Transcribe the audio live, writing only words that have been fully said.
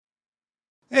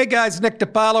Hey guys, Nick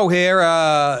DiPaolo here.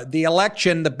 The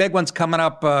election, the big one's coming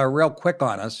up real quick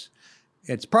on us.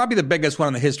 It's probably the biggest one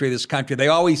in the history of this country. They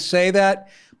always say that,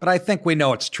 but I think we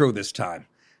know it's true this time.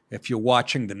 If you're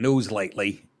watching the news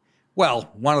lately, well,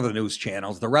 one of the news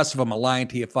channels, the rest of them are lying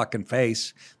to your fucking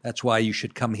face. That's why you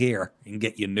should come here and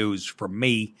get your news from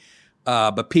me.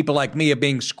 But people like me are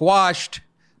being squashed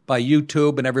by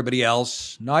YouTube and everybody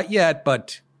else. Not yet,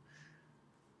 but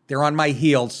they're on my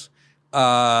heels.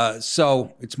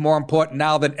 So it's more important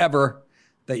now than ever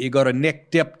that you go to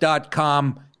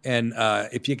nickdip.com and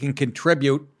if you can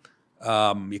contribute,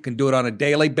 you can do it on a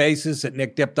daily basis at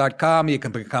nickdip.com. You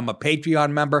can become a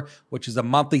Patreon member, which is a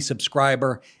monthly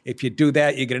subscriber. If you do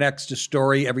that, you get an extra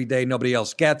story every day nobody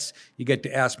else gets. You get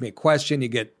to ask me a question. You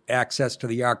get access to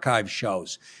the archive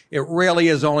shows. It really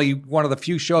is only one of the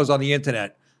few shows on the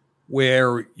internet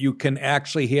where you can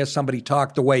actually hear somebody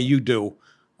talk the way you do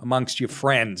amongst your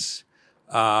friends.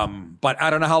 But I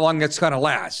don't know how long it's going to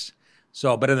last.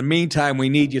 So, but in the meantime, we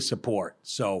need your support.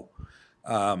 So,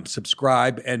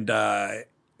 subscribe. And,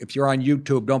 if you're on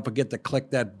YouTube, don't forget to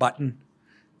click that button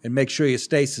and make sure you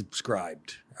stay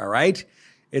subscribed. All right.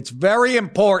 It's very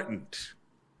important.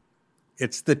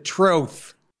 It's the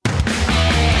truth.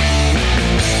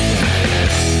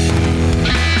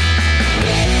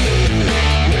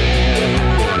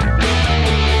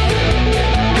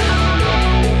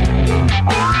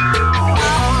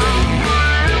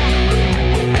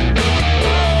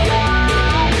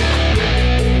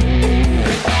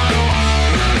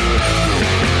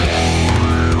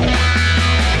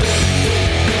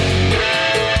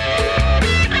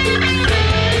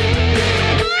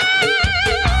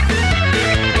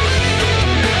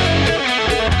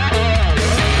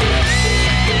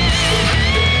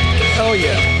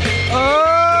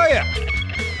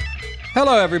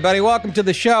 Hello, everybody. Welcome to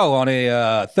the show on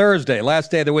a Thursday,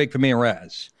 last day of the week for me and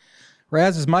Raz.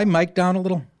 Raz, is my mic down a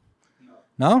little?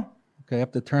 No? Okay, I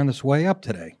have to turn this way up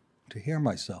today to hear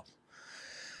myself.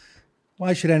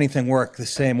 Why should anything work the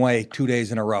same way 2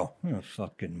 days in a row? Oh,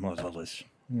 fucking motherless.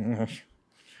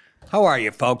 How are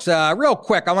you, folks? Real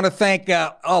quick, I want to thank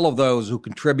all of those who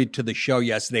contributed to the show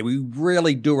yesterday. We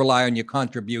really do rely on your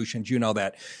contributions. You know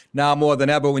that. Now more than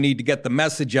ever, we need to get the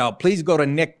message out. Please go to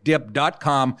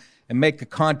nickdip.com and make a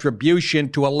contribution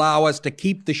to allow us to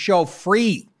keep the show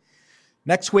free.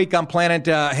 Next week, I'm planning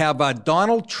to have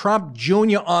Donald Trump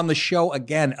Jr. on the show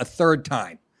again, a third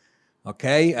time.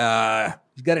 Okay?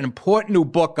 He's got an important new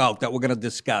book out that we're going to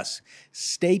discuss.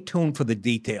 Stay tuned for the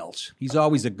details. He's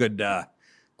always a good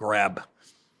grab.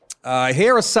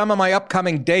 Here are some of my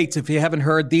upcoming dates, if you haven't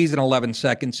heard these in 11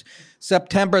 seconds.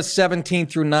 September 17th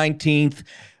through 19th,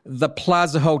 the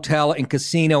Plaza Hotel and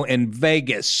Casino in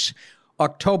Vegas.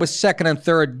 October 2nd and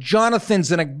 3rd,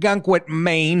 Jonathan's in Agunquit,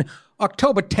 Maine.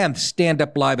 October 10th, Stand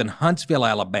Up Live in Huntsville,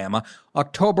 Alabama.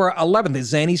 October 11th, the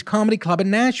Zanies Comedy Club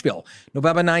in Nashville.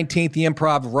 November 19th, the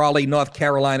Improv, Raleigh, North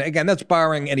Carolina. Again, that's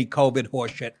barring any COVID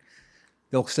horseshit.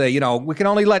 They'll say, we can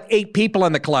only let 8 people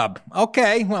in the club.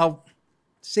 Okay, well,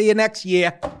 see you next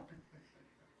year.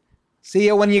 See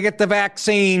you when you get the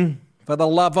vaccine, for the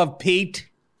love of Pete.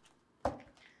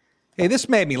 Hey, this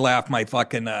made me laugh my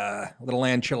fucking little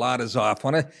enchiladas off.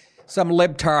 Some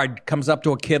libtard comes up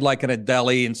to a kid like in a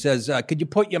deli and says, could you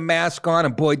put your mask on?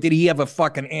 And boy, did he have a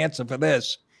fucking answer for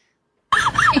this.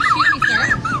 Excuse me,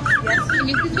 sir. Yes, can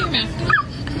you put your mask on?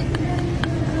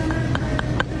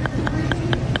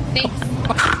 Thanks.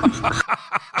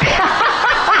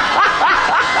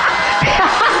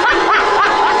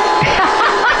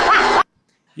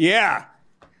 Yeah.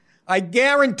 I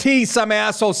guarantee some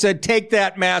asshole said, take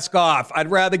that mask off. I'd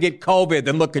rather get COVID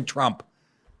than look at Trump.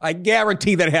 I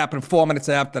guarantee that happened 4 minutes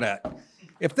after that.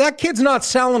 If that kid's not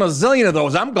selling a zillion of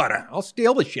those, I'll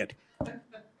steal the shit.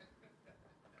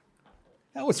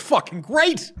 That was fucking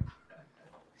great.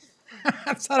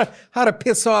 That's how to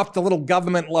piss off the little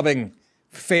government-loving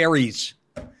fairies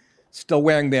still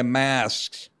wearing their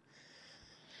masks.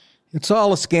 It's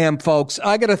all a scam, folks.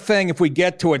 I got a thing if we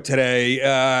get to it today.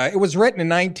 It was written in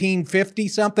 1950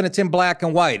 something. It's in black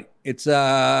and white. It's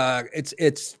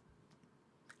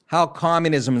how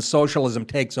communism and socialism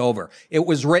takes over. It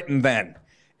was written then.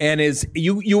 And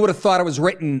you would have thought it was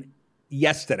written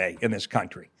yesterday in this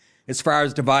country as far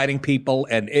as dividing people,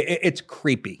 and it's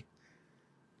creepy.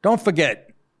 Don't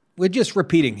forget, we're just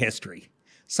repeating history.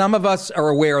 Some of us are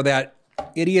aware that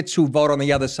idiots who vote on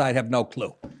the other side have no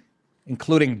clue,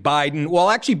 including Biden. Well,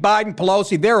 actually, Biden,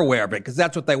 Pelosi, they're aware of it because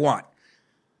that's what they want.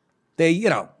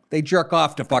 They jerk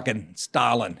off to fucking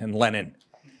Stalin and Lenin.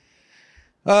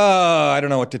 I don't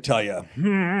know what to tell you.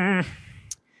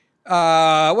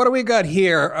 What do we got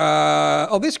here?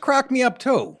 This cracked me up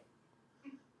too.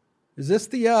 Is this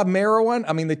the mirror one?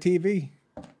 I mean, the TV?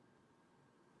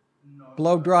 No.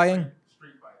 Blow drying?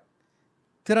 Street fight.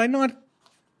 Did I not?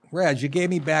 Raz, you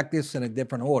gave me back this in a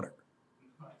different order.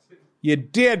 You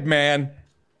did, man.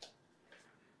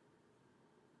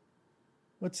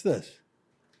 What's this?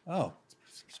 Oh,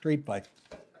 street fight.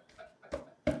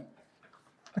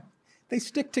 They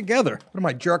stick together. What am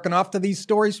I, jerking off to these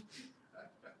stories?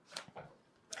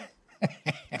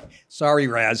 Sorry,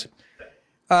 Raz.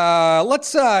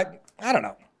 Let's, I don't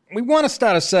know. We want to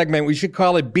start a segment. We should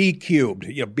call it B cubed.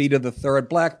 You know, B to the third,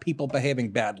 black people behaving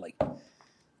badly.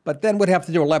 But then we'd have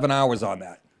to do 11 hours on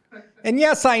that. And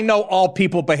yes, I know all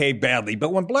people behave badly,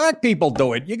 but when black people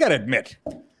do it, you got to admit,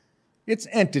 it's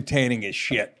entertaining as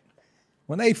shit.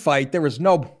 When they fight, there's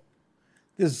nothing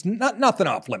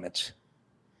off limits.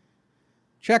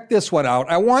 Check this one out.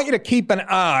 I want you to keep an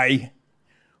eye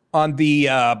on the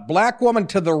black woman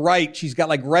to the right. She's got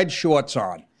like red shorts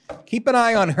on. Keep an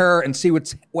eye on her and see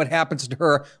what happens to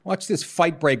her. Watch this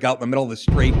fight break out in the middle of the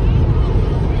street.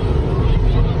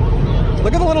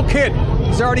 Look at the little kid.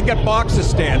 He's already got boxer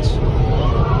stance.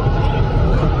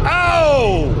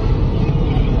 Oh!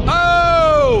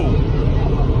 Oh!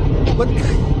 Look,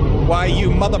 why you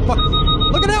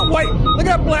motherfucker? Look at that look at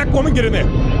that black woman get in there.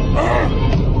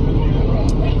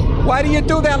 Why do you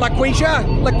do that, LaQuisha?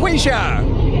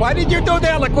 LaQuisha! Why did you do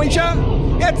that, LaQuisha?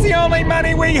 It's the only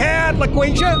money we had,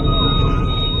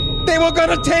 LaQuisha. They were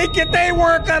gonna take it. They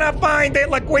weren't gonna find it,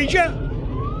 LaQuisha.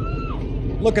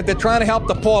 Look at, they're trying to help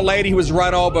the poor lady who was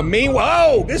run over.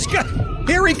 Meanwhile, this guy,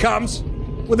 here he comes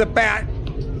with a bat.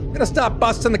 Gonna stop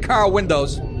busting the car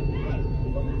windows.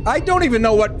 I don't even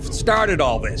know what started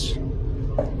all this.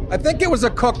 I think it was a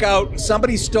cookout.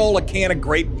 Somebody stole a can of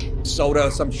grape soda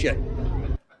or some shit.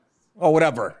 Or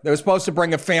whatever. They were supposed to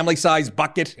bring a family-sized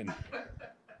bucket.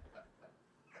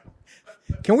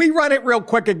 Can we run it real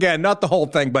quick again? Not the whole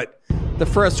thing, but the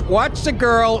first. Watch the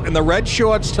girl in the red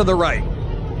shorts to the right.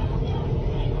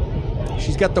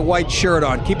 She's got the white shirt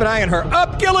on. Keep an eye on her.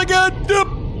 Up, Gilligan! Dip.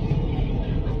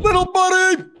 Little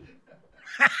buddy!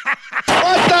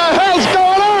 What the hell's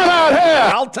going on out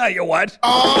here? I'll tell you what.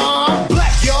 I'm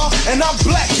black, y'all, and I'm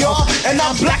black, y'all, and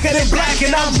I'm blacker than black,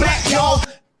 and I'm black, y'all.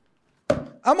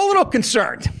 I'm a little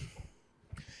concerned.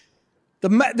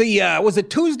 Was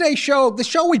it Tuesday show? The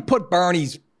show we put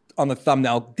Bernie's on the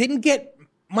thumbnail didn't get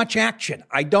much action.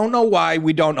 I don't know why.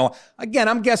 We don't know. Again,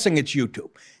 I'm guessing it's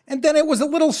YouTube. And then it was a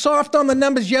little soft on the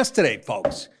numbers yesterday,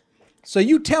 folks. So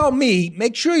you tell me,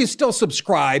 make sure you're still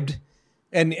subscribed.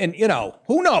 And you know,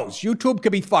 who knows? YouTube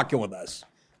could be fucking with us.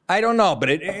 I don't know, but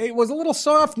it was a little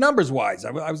soft numbers-wise.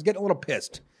 I was getting a little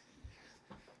pissed.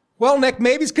 Well, Nick,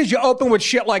 maybe it's because you open with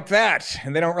shit like that,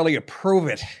 and they don't really approve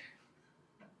it.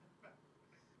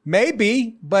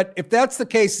 Maybe, but if that's the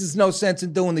case, there's no sense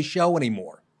in doing the show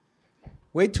anymore.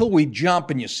 Wait till we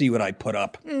jump and you see what I put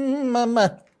up.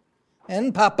 Mama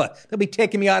and Papa. They'll be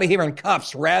taking me out of here in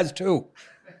cuffs. Raz, too.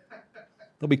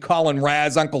 They'll be calling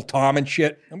Raz Uncle Tom and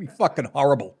shit. It'll be fucking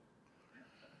horrible.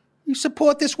 You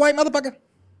support this white motherfucker?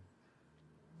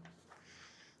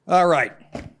 All right.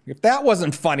 If that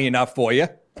wasn't funny enough for you,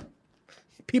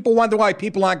 people wonder why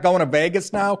people aren't going to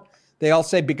Vegas now. They all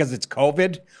say because it's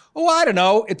COVID. Oh, I don't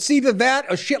know. It's either that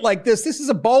or shit like this. This is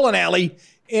a bowling alley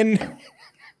in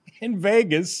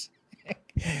Vegas.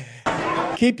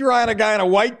 Keep your eye on a guy in a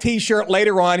white T-shirt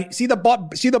later on. See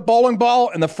the bowling ball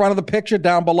in the front of the picture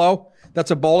down below? That's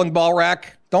a bowling ball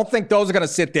rack. Don't think those are going to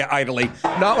sit there idly.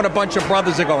 Not when a bunch of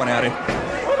brothers are going at it.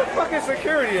 What the fuck is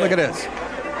security? Look at this.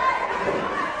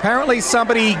 Apparently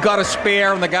somebody got a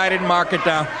spare and the guy didn't mark it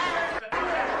down.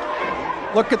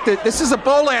 Look at this. This is a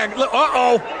bowling.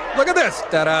 Uh-oh. Look at this.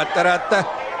 Da-da-da-da-da.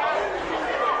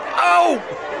 Oh!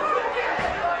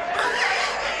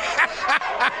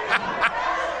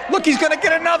 Look, he's going to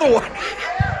get another one.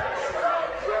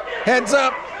 Heads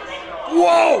up.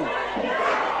 Whoa!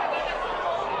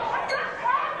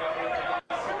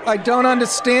 I don't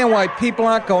understand why people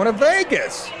aren't going to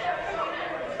Vegas.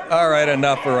 All right,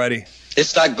 enough already.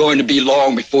 It's not going to be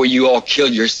long before you all kill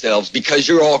yourselves because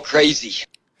you're all crazy.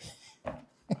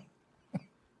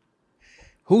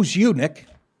 Who's you, Nick?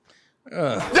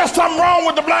 There's something wrong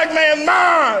with the black man's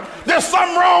mind. There's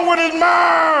something wrong with his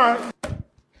mind.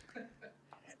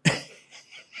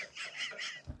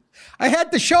 I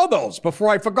had to show those before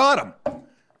I forgot them.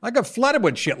 I got flooded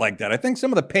with shit like that. I think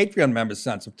some of the Patreon members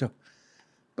sent them too.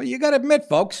 But you got to admit,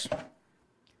 folks,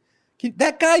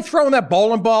 that guy throwing that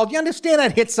bowling ball, do you understand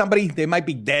that hit somebody? They might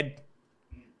be dead.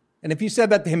 And if you said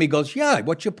that to him, he goes, yeah,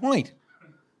 what's your point?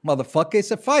 Motherfucker,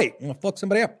 it's a fight. I'm going to fuck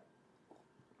somebody up.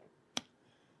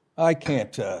 I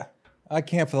can't I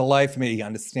can't for the life of me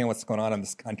understand what's going on in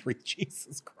this country.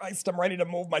 Jesus Christ, I'm ready to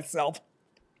move myself.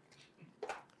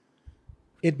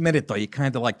 Admit it, though. You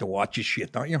kind of like to watch your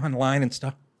shit, don't you, online and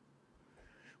stuff?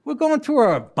 We're going through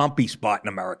a bumpy spot in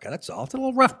America. That's all. It's a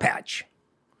little rough patch.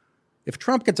 If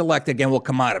Trump gets elected again, we'll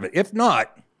come out of it. If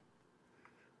not,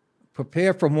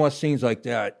 prepare for more scenes like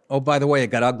that. Oh, by the way, it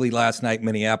got ugly last night in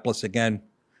Minneapolis again.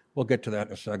 We'll get to that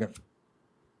in a second.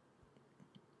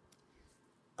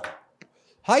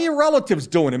 How your relatives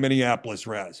doing in Minneapolis,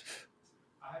 Raz?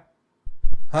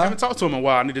 I haven't talked to him in a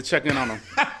while. I need to check in on him.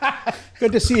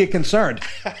 Good to see you concerned.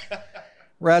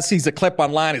 Raz sees a clip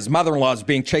online. His mother-in-law is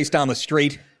being chased down the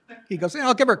street. He goes,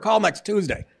 I'll give her a call next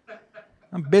Tuesday.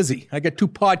 I'm busy. I got 2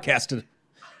 podcasts to...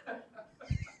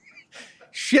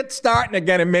 Shit starting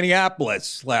again in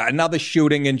Minneapolis. Another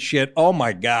shooting and shit. Oh,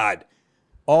 my God.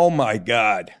 Oh, my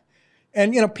God.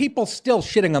 And, people still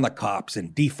shitting on the cops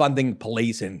and defunding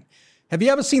police. And have you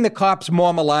ever seen the cops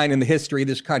more malign in the history of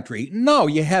this country? No,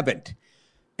 you haven't.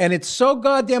 And it's so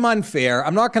goddamn unfair.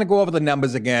 I'm not going to go over the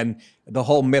numbers again, the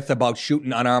whole myth about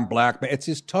shooting unarmed black men. It's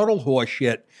just total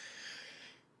horseshit.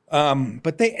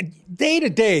 But day to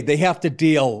day, they have to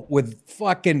deal with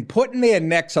fucking putting their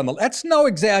necks on the... That's no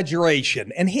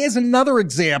exaggeration. And here's another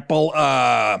example.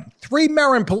 3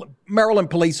 Maryland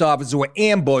police officers were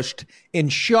ambushed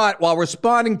and shot while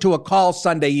responding to a call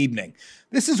Sunday evening.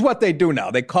 This is what they do now.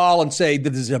 They call and say that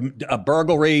there's a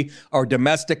burglary or a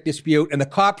domestic dispute, and the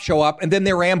cops show up, and then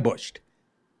they're ambushed.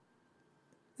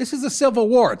 This is a civil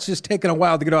war. It's just taking a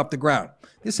while to get off the ground.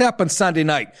 This happened Sunday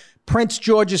night. Prince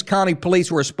George's County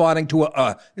Police were responding to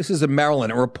this is in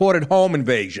Maryland, a reported home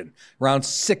invasion around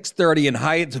 6:30 in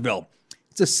Hyattsville.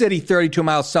 It's a city 32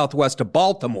 miles southwest of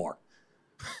Baltimore.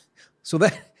 So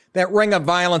that ring of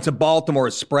violence in Baltimore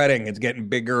is spreading. It's getting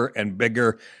bigger and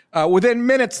bigger. Within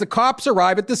minutes, the cops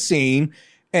arrive at the scene,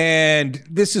 and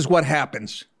this is what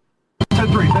happens.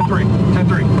 10-3, 10-3,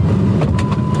 10-3.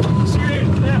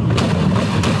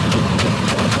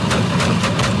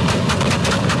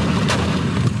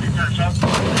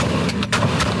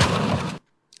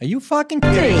 Are you fucking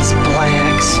kidding? These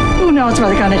blacks. Who knows where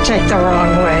they're going to take the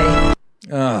wrong way?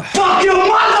 Fuck your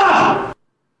mother!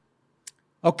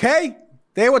 Okay?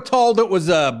 They were told it was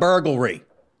a burglary.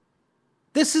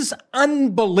 This is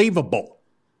unbelievable.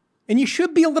 And you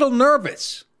should be a little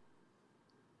nervous.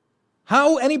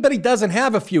 How anybody doesn't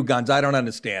have a few guns, I don't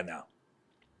understand now.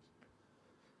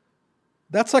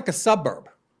 That's like a suburb.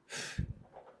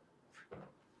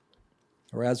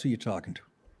 Raz, who you talking to?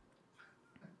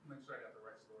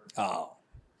 Oh.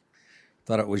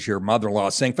 Thought it was your mother-in-law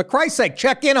saying, for Christ's sake,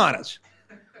 check in on us.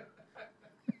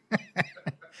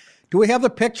 Do we have the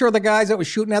picture of the guys that were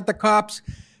shooting at the cops?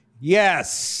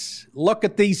 Yes. Look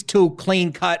at these 2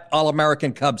 clean-cut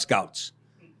All-American Cub Scouts.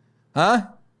 Huh?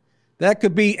 That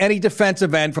could be any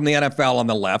defensive end from the NFL on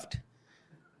the left.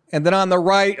 And then on the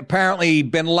right, apparently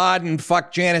Bin Laden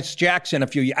fucked Janice Jackson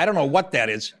I don't know what that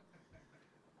is.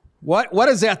 What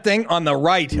is that thing on the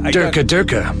right?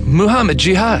 Durka, Muhammad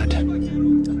Jihad.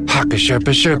 Haka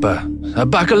Sherpa Sherpa,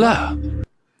 Bacala.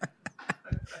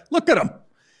 Look at him.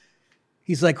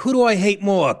 He's like, who do I hate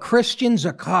more, Christians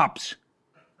or cops?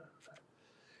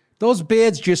 Those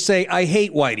beards just say, I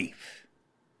hate Whitey.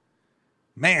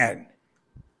 Man.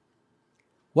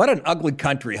 What an ugly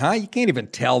country, huh? You can't even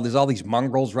tell. There's all these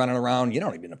mongrels running around. You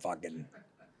don't even fucking...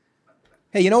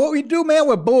 Hey, you know what we do, man?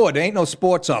 We're bored. There ain't no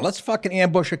sports on. Let's fucking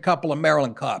ambush a couple of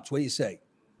Maryland cops. What do you say?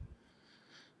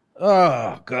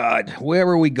 Oh, God. Where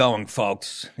are we going,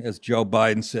 folks? As Joe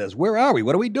Biden says. Where are we?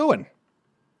 What are we doing?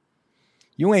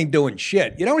 You ain't doing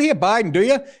shit. You don't hear Biden, do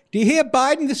you? Do you hear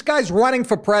Biden? This guy's running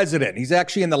for president. He's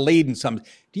actually in the lead in some...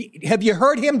 Have you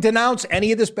heard him denounce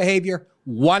any of this behavior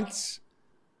once?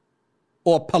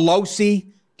 Or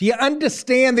Pelosi? Do you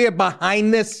understand they're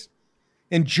behind this?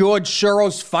 And George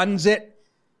Soros funds it?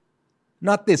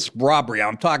 Not this robbery.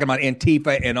 I'm talking about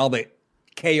Antifa and all the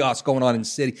chaos going on in the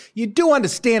city. You do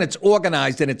understand it's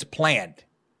organized and it's planned,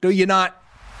 do you not?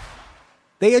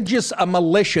 They are just a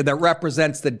militia that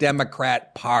represents the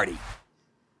Democrat Party.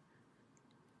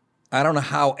 I don't know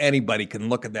how anybody can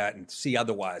look at that and see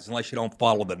otherwise unless you don't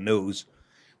follow the news.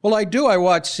 Well, I do. I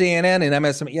watch CNN and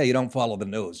MSNBC. Yeah, you don't follow the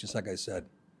news, just like I said.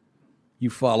 You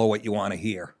follow what you want to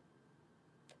hear.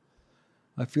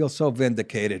 I feel so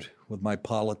vindicated with my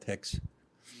politics.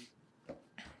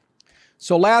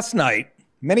 So last night,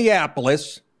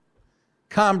 Minneapolis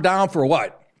calmed down for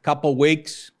what? A couple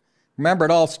weeks? Remember,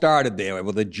 it all started there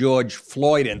with the George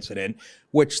Floyd incident,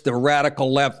 which the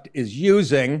radical left is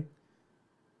using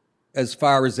as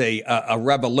far as a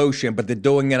revolution, but they're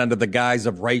doing it under the guise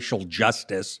of racial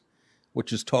justice.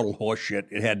 which is total horseshit.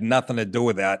 It had nothing to do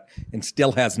with that and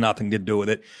still has nothing to do with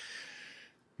it.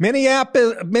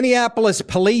 Minneapolis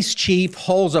police chief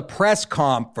holds a press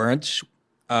conference.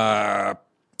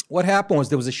 What happened was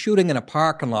there was a shooting in a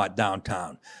parking lot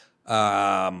downtown.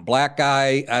 Black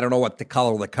guy, I don't know what the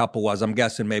color of the couple was. I'm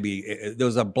guessing maybe there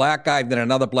was a black guy, then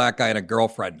another black guy and a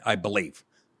girlfriend, I believe.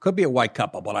 Could be a white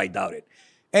couple, but I doubt it.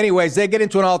 Anyways, they get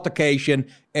into an altercation,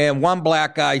 and one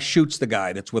black guy shoots the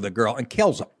guy that's with a girl and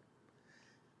kills him.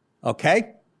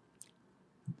 Okay?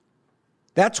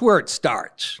 That's where it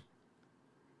starts.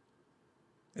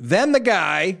 Then the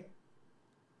guy,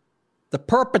 the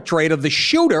perpetrator, the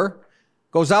shooter,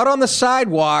 goes out on the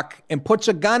sidewalk and puts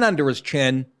a gun under his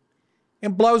chin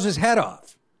and blows his head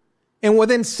off. And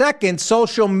within seconds,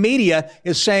 social media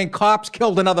is saying cops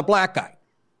killed another black guy.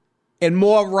 And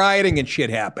more rioting and shit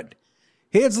happened.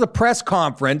 Here's the press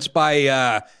conference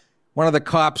by one of the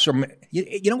cops from...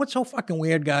 You know what's so fucking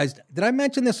weird, guys? Did I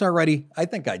mention this already? I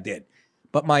think I did.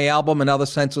 But my album, Another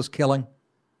Senseless Killing,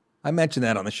 I mentioned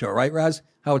that on the show, right, Raz?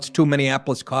 How it's 2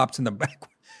 Minneapolis cops in the back.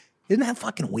 Isn't that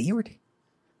fucking weird?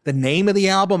 The name of the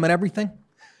album and everything.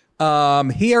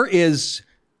 Here is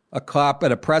a cop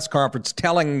at a press conference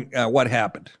telling what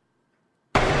happened.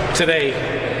 Today,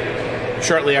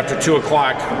 shortly after 2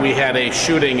 o'clock, we had a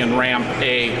shooting in Ramp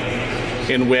A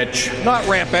in which Not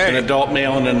Ramp A. an adult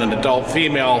male and an adult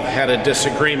female had a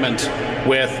disagreement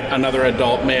with another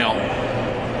adult male.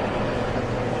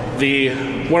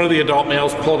 One of the adult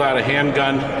males pulled out a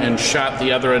handgun and shot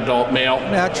the other adult male.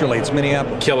 Naturally, it's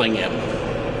Minneapolis. Killing him.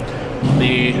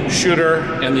 The shooter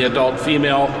and the adult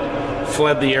female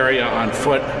fled the area on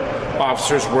foot.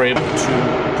 Officers were able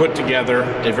to put together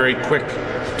a very quick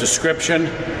description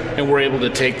and were able to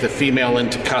take the female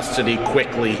into custody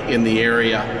quickly in the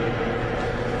area.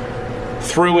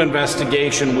 Through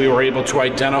investigation, we were able to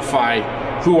identify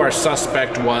who our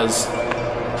suspect was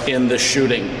in the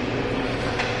shooting.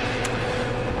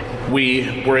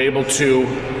 We were able to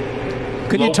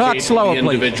locate the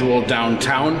individual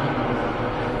downtown,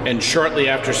 and shortly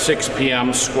after 6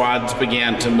 p.m., squads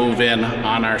began to move in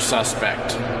on our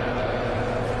suspect.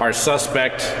 Our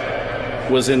suspect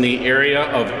was in the area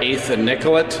of 8th and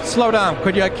Nicollet. Slow down,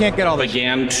 could you? I can't get all this.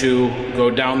 Began to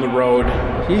go down the road.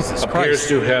 Jesus Appears Christ.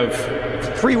 to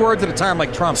have 3 words at a time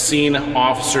like Trump. seen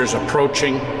officers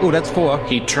approaching. Ooh, that's 4.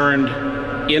 He turned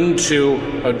into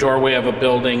a doorway of a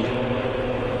building,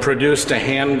 produced a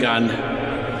handgun,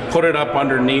 put it up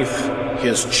underneath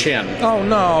his chin. Oh,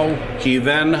 no. He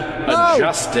then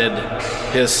adjusted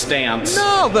his stance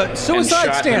the suicide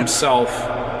and shot stance. himself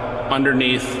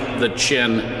underneath the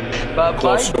chin,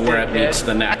 close to where it meets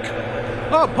the neck.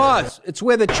 Oh, pause. It's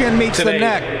where the chin meets Today- the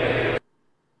neck.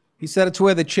 He said it's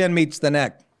where the chin meets the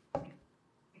neck.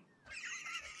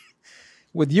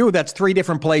 With you, that's 3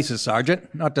 different places,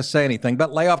 Sergeant. Not to say anything,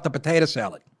 but lay off the potato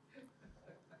salad.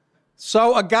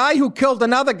 So a guy who killed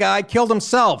another guy killed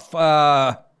himself.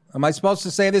 Am I supposed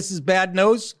to say this is bad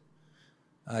news?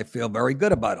 I feel very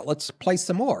good about it. Let's play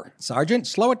some more. Sergeant,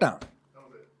 slow it down.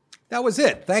 That was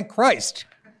it. Thank Christ.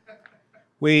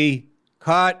 We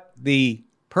caught the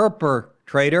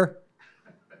perpetrator.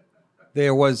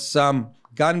 There was some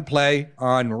gunplay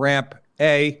on Ramp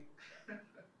A.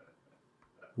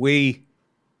 We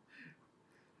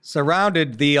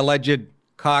surrounded the alleged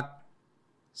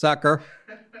cocksucker.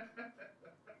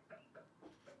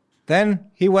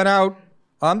 Then he went out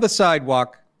on the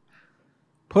sidewalk,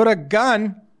 put a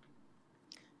gun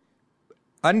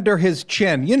under his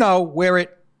chin, you know, where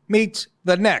it meets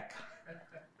the neck,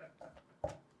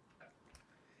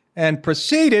 and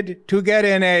proceeded to get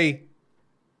in a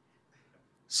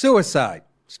suicide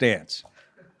stance,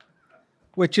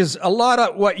 which is a lot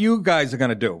of what you guys are going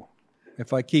to do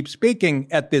if I keep speaking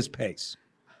at this pace.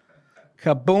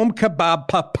 Kaboom, kabab,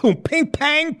 pa-boom, ping,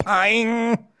 pang,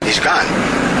 pang. He's gone,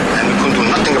 and we couldn't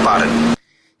do nothing about it.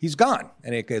 He's gone,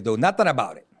 and he could do nothing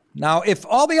about it. Now, if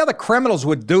all the other criminals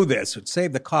would do this, it would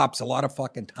save the cops a lot of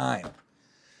fucking time.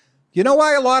 You know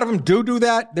why a lot of them do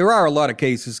that? There are a lot of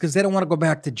cases because they don't want to go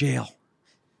back to jail.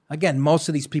 Again, most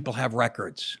of these people have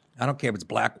records. I don't care if it's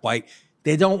black, white.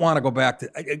 They don't want to go back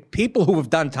to... People who have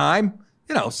done time,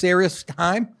 you know, serious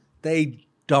time, they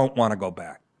don't want to go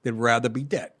back. They'd rather be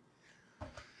dead.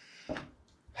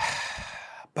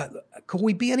 But could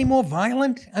we be any more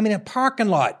violent? I mean, a parking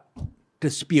lot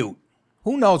dispute.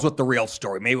 Who knows what the real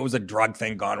story? Maybe it was a drug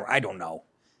thing gone wrong. I don't know.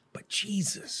 But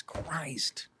Jesus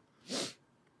Christ.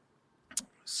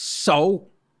 So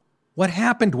what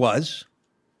happened was,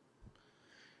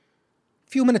 a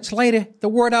few minutes later, the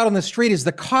word out on the street is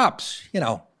the cops, you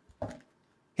know,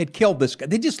 had killed this guy.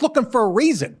 They're just looking for a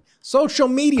reason. Social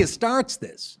media starts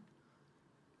this.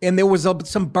 And there was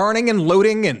some burning and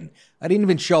looting, and I didn't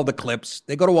even show the clips.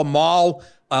 They go to a mall.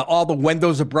 All the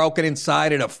windows are broken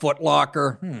inside at a Foot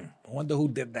Locker. I wonder who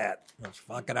did that. Those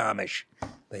fucking Amish.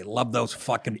 They love those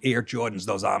fucking Air Jordans,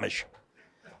 those Amish.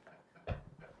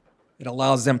 It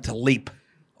allows them to leap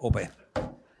over.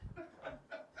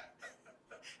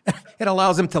 It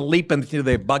allows them to leap into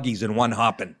their buggies in one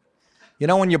hopping. You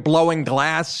know when you're blowing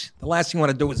glass, the last thing you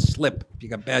want to do is slip if you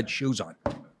got bad shoes on.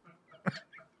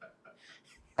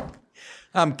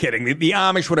 I'm kidding. The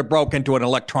Amish would have broke into an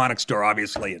electronics store,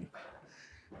 obviously, and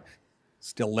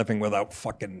still living without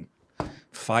fucking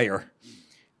fire.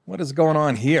 What is going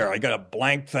on here? I got a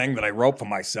blank thing that I wrote for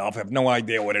myself. I have no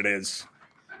idea what it is.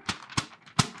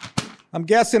 I'm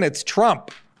guessing it's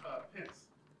Trump.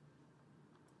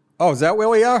 Oh, is that where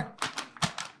we are?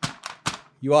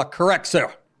 You are correct,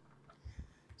 sir.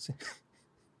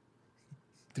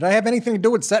 Did I have anything to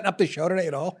do with setting up the show today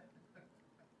at all?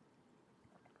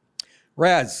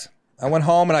 Raz, I went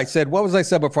home and I said, what was I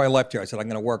said before I left here? I said, I'm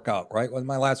going to work out, right? What was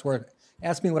my last word?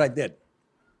 Ask me what I did.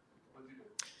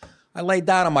 I laid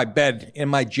down on my bed in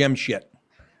my gym shit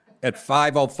at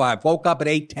 5:05. Woke up at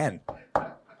 8:10.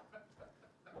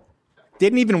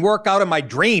 Didn't even work out in my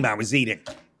dream I was eating.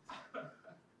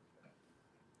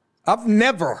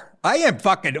 I am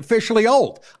fucking officially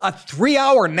old. A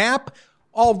 3-hour nap,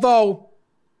 although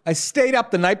I stayed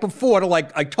up the night before to,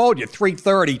 like I told you,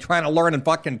 3:30 trying to learn in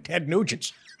fucking Ted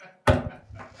Nugent's.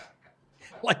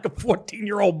 Like a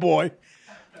 14-year-old boy.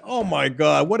 Oh my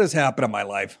God, what has happened in my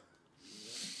life?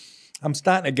 I'm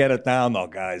starting to get it down though,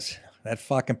 guys. That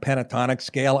fucking pentatonic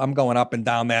scale, I'm going up and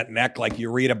down that neck like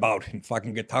you read about in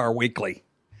fucking Guitar Weekly.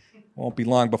 Won't be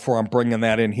long before I'm bringing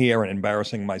that in here and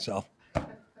embarrassing myself.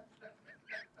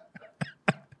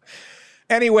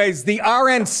 Anyways, the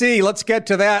RNC, let's get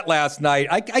to that last night.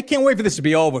 I can't wait for this to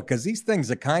be over because these things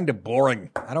are kind of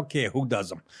boring. I don't care who does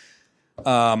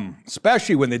them,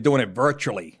 especially when they're doing it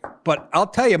virtually. But I'll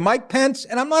tell you, Mike Pence,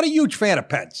 and I'm not a huge fan of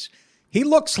Pence. He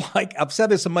looks like, I've said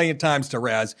this a million times to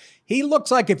Raz, he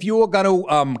looks like if you were going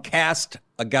to cast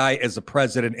a guy as a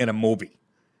president in a movie.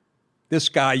 This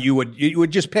guy, you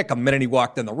would just pick him the minute he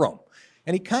walked in the room.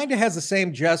 And he kind of has the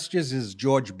same gestures as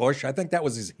George Bush. I think that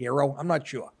was his hero. I'm not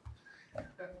sure.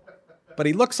 But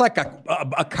he looks like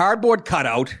a cardboard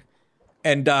cutout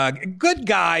and good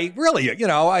guy, really. You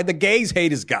know, the gays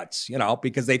hate his guts, you know,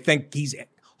 because they think he's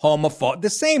homophobic. The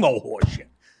same old horseshit.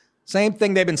 Same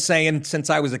thing they've been saying since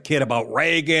I was a kid about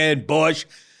Reagan, Bush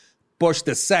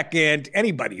II,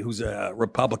 anybody who's a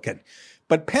Republican.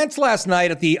 But Pence last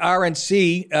night at the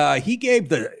RNC,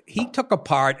 he took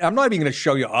apart, I'm not even going to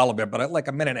show you all of it, but like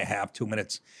a minute and a half, 2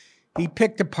 minutes. He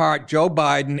picked apart Joe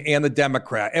Biden and the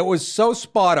Democrat. It was so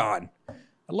spot on.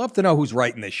 I'd love to know who's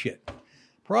writing this shit.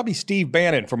 Probably Steve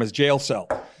Bannon from his jail cell.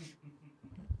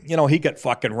 You know, he got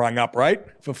fucking rung up, right?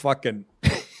 For fucking...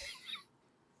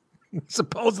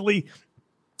 Supposedly,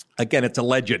 again, it's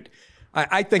alleged.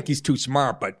 I think he's too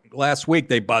smart, but last week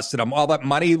they busted him. All that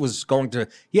money was going to...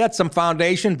 He had some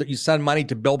foundation that you send money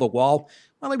to build a wall.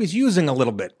 Well, he was using a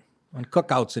little bit on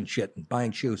cookouts and shit and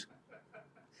buying shoes.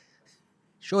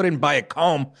 Sure didn't buy a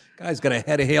comb. Guy's got a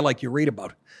head of hair like you read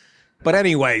about. But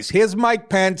anyways, here's Mike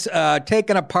Pence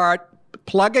taking apart,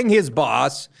 plugging his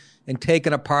boss, and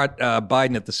taking apart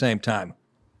Biden at the same time.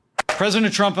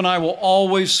 President Trump and I will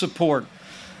always support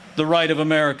the right of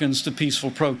Americans to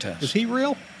peaceful protest. Is he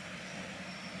real?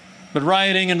 But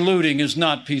rioting and looting is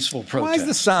not peaceful protest. Why is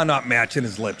the sound not matching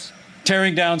his lips?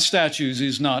 Tearing down statues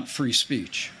is not free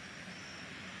speech.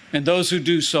 And those who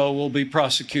do so will be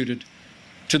prosecuted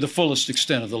to the fullest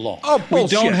extent of the law. Oh,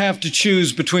 bullshit. We don't have to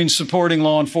choose between supporting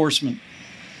law enforcement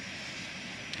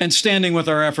and standing with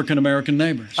our African-American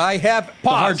neighbors. I have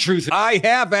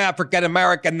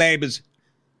African-American neighbors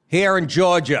here in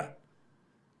Georgia.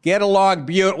 Get along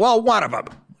beautiful. Well, one of them.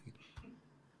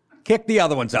 Kick the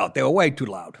other ones out. They were way too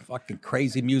loud. Fucking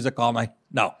crazy music all night.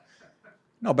 No,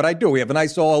 but I do. We have a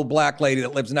nice old black lady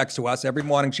that lives next to us. Every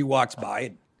morning she walks by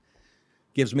and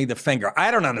gives me the finger. I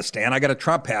don't understand. I got a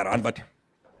Trump hat on, but...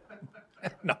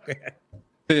 No.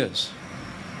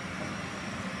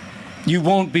 You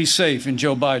won't be safe in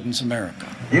Joe Biden's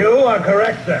America. You are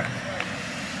correct, sir.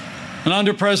 And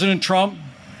under President Trump,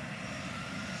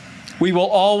 we will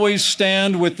always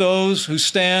stand with those who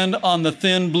stand on the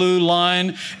thin blue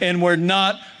line, and we're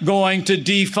not going to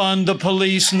defund the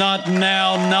police, not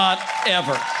now, not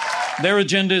ever. Their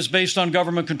agenda is based on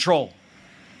government control.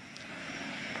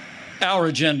 Our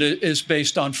agenda is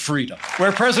based on freedom.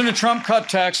 Where President Trump cut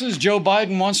taxes, Joe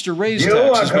Biden wants to raise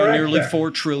taxes by nearly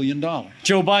 $4 trillion.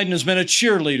 Joe Biden has been a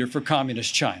cheerleader for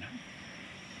communist China.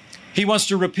 He wants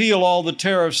to repeal all the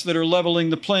tariffs that are leveling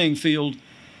the playing field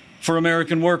for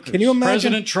American workers. Can you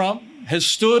imagine? President Trump has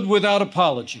stood without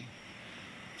apology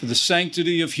for the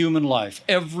sanctity of human life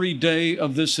every day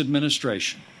of this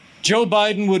administration. Joe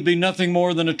Biden would be nothing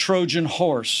more than a Trojan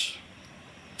horse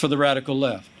for the radical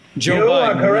left. Joe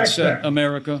Biden would set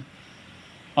America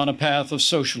on a path of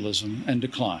socialism and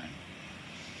decline.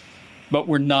 But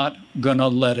we're not going to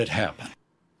let it happen.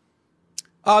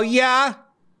 Oh, yeah?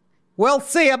 We'll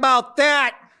see about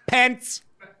that, Pence.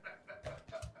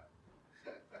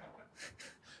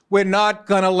 We're not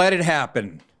going to let it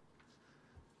happen.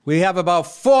 We have about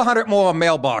 400 more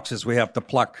mailboxes we have to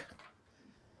pluck.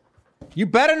 You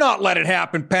better not let it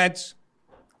happen, Pence.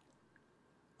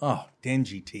 Oh,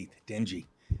 dingy teeth, dingy.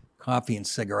 Coffee and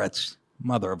cigarettes.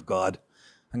 Mother of God.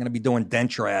 I'm going to be doing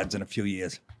denture ads in a few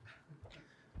years.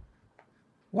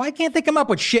 Why can't they come up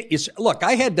with shit? Look,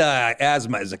 I had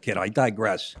asthma as a kid. I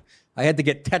digress. I had to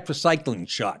get tetracycline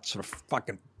shots for the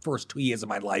fucking first 2 years of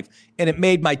my life, and it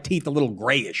made my teeth a little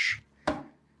grayish.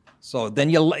 So then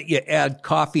you add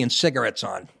coffee and cigarettes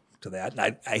on to that,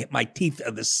 and my teeth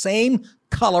are the same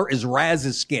color as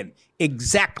Raz's skin.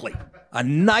 Exactly. A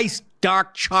nice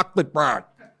dark chocolate brown.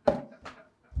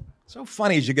 So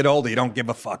funny as you get older, you don't give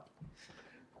a fuck.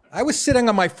 I was sitting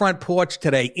on my front porch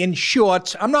today in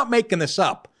shorts, I'm not making this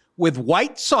up, with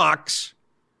white socks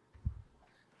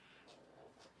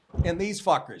and these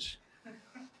fuckers.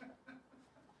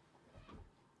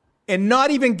 And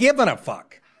not even giving a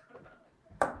fuck.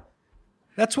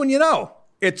 That's when you know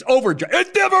it's over.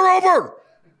 It's never over.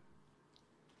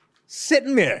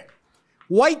 Sitting there.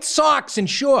 White socks and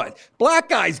shorts. Black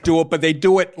guys do it, but they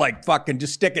do it like fucking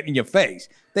just stick it in your face.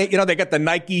 They got the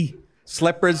Nike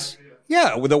slippers.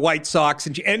 Yeah, with the white socks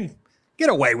and get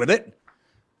away with it.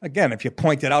 Again, if you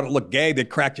pointed out it looked gay, they'd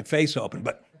crack your face open,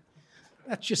 but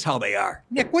that's just how they are.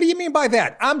 Nick, what do you mean by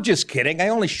that? I'm just kidding. I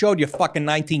only showed you fucking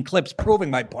 19 clips proving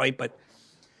my point, but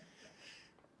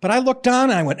I looked down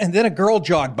and I went, and then a girl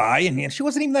jogged by, and she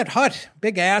wasn't even that hot.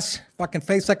 Big ass, fucking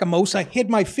face like a moose. I hid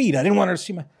my feet. I didn't want her to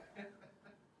see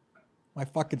my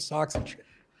fucking socks and shit.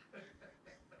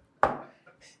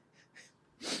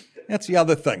 That's the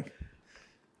other thing.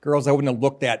 Girls I wouldn't have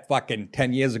looked at fucking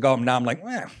 10 years ago, and now I'm like,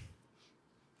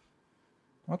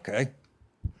 okay.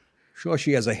 Sure,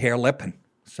 she has a hair lip and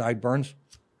sideburns.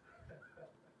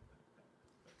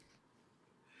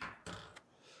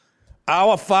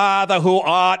 Our Father who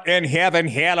art in heaven,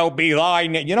 hallowed be thy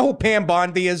name. You know who Pam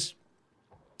Bondi is?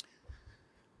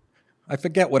 I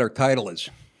forget what her title is.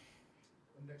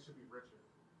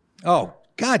 Oh,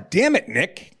 God damn it,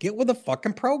 Nick. Get with the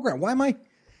fucking program. Why am I?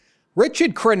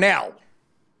 Richard Crenell.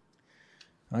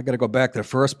 I got to go back to the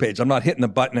first page. I'm not hitting the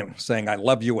button and saying I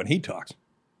love you when he talks.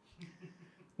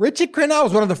 Richard Crenell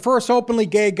was one of the first openly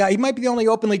gay guys. He might be the only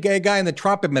openly gay guy in the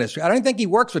Trump administration. I don't think he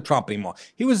works for Trump anymore.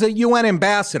 He was a UN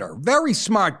ambassador. Very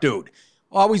smart dude.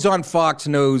 Always on Fox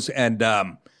News and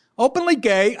openly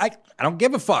gay. I don't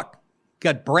give a fuck.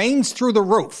 Got brains through the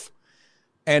roof.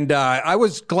 And I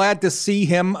was glad to see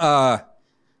him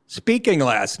speaking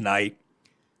last night.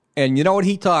 And you know what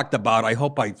he talked about?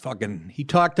 He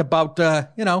talked about, the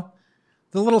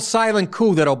little silent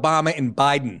coup that Obama and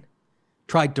Biden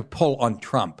tried to pull on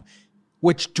Trump,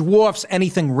 which dwarfs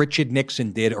anything Richard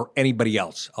Nixon did or anybody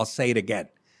else. I'll say it again.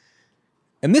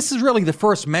 And this is really the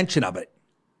first mention of it.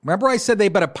 Remember I said they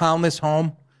better pound this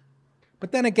home?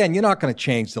 But then again, you're not going to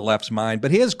change the left's mind.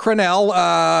 But here's Crenell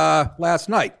last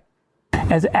night.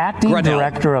 As acting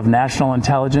director of national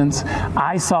intelligence,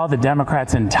 I saw the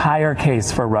Democrats' entire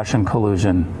case for Russian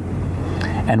collusion.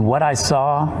 And what I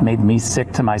saw made me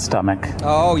sick to my stomach.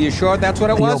 Oh, you sure that's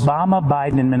what it was? The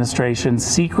Obama-Biden administration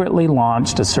secretly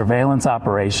launched a surveillance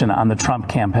operation on the Trump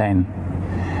campaign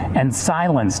and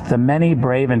silenced the many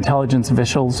brave intelligence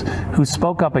officials who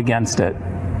spoke up against it.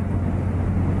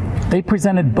 They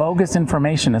presented bogus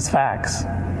information as facts.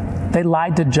 They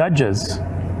lied to judges.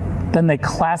 Then they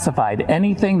classified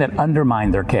anything that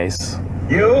undermined their case.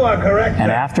 You are correct.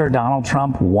 And after Donald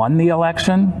Trump won the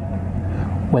election,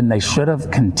 when they should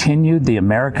have continued the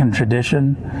American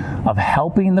tradition of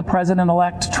helping the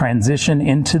president-elect transition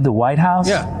into the White House,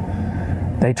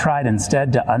 they tried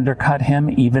instead to undercut him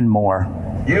even more.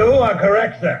 You are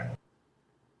correct, sir.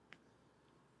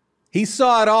 He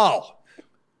saw it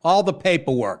all the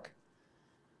paperwork.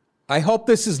 I hope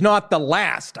this is not the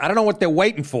last. I don't know what they're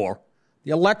waiting for.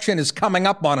 The election is coming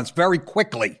up on us very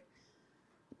quickly.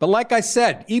 But like I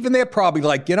said, even they're probably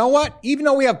like, you know what? Even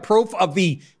though we have proof of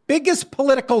the biggest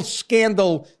political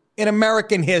scandal in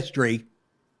American history,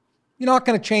 you're not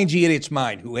going to change the idiot's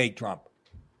mind who hate Trump.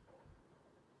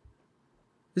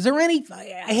 Is there any,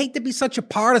 I hate to be such a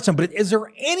partisan, but is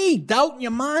there any doubt in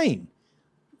your mind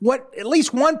what at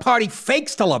least one party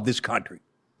fakes to love this country?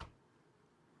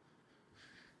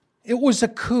 It was a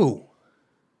coup.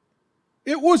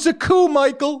 It was a coup,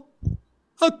 Michael.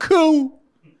 A coup.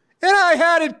 And I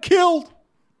had it killed.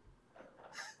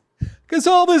 Because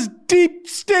all this deep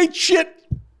state shit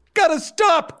gotta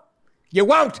stop. You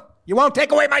won't. You won't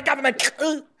take away my government.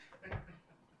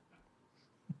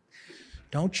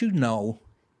 Don't you know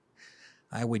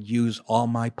I would use all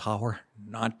my power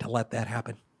not to let that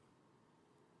happen?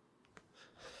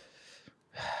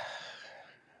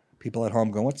 People at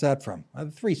home going, what's that from?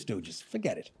 The Three Stooges.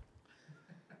 Forget it.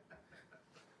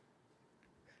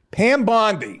 Pam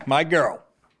Bondi, my girl.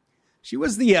 She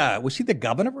was was she the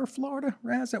governor of Florida,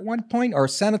 Raz, at one point? Or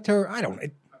senator? I don't know.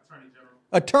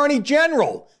 Attorney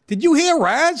General. Did you hear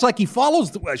Raz? Like he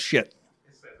follows the shit.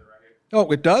 It says it right here.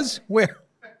 Oh, it does? Where?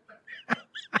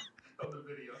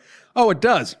 Oh, it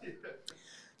does.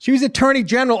 She was Attorney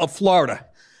General of Florida.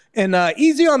 And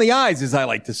easy on the eyes, as I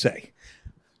like to say.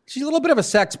 She's a little bit of a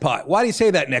sex pot. Why do you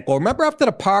say that, Nick? Well, remember after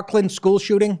the Parkland school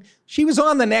shooting? She was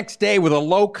on the next day with a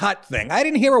low-cut thing. I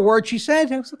didn't hear a word she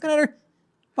said. I was looking at her.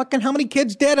 Fucking how many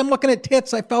kids dead? I'm looking at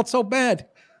tits. I felt so bad.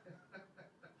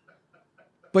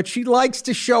 But she likes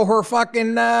to show her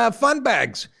fucking fun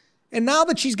bags. And now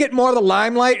that she's getting more of the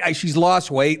limelight, she's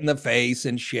lost weight in the face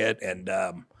and shit. And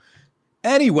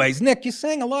anyways, Nick, you're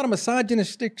saying a lot of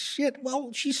misogynistic shit.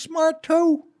 Well, she's smart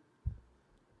too.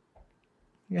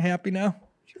 You happy now?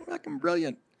 She's fucking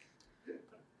brilliant.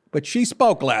 But she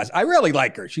spoke last. I really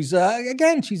like her. She's,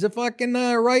 she's a fucking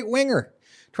right-winger.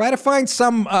 Try to find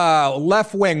some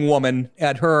left-wing woman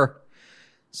at her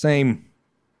same,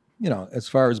 as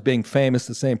far as being famous,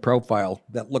 the same profile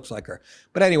that looks like her.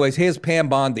 But anyways, here's Pam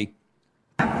Bondi.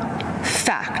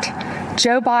 Fact.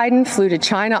 Joe Biden flew to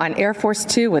China on Air Force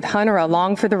Two with Hunter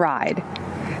along for the ride.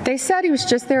 They said he was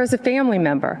just there as a family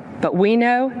member, but we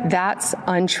know that's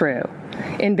untrue.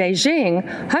 In Beijing,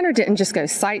 Hunter didn't just go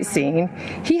sightseeing.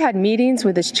 He had meetings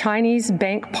with his Chinese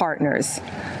bank partners.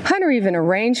 Hunter even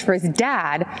arranged for his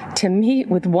dad to meet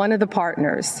with one of the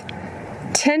partners.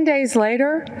 10 days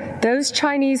later, those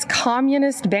Chinese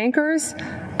communist bankers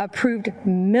approved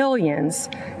millions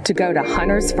to go to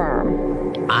Hunter's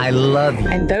firm. I love you.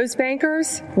 And those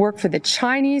bankers work for the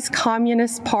Chinese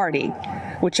Communist Party,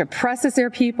 which oppresses their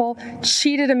people,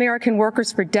 cheated American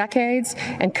workers for decades,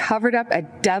 and covered up a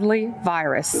deadly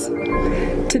virus.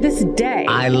 To this day,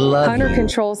 Hunter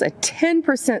controls a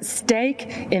 10% stake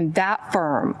in that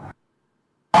firm.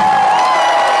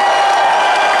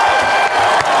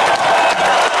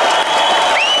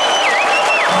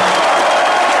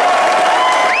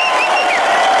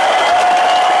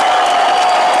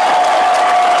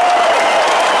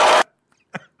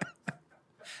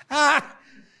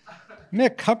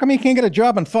 Nick, how come you can't get a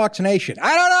job on Fox Nation?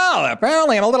 I don't know.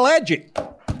 Apparently, I'm a little edgy.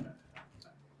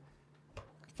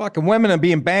 Fucking women are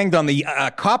being banged on the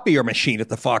copier machine at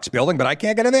the Fox building, but I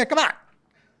can't get in there. Come on.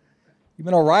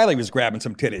 Even O'Reilly was grabbing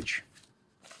some tittage.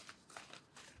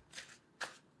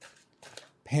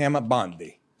 Pam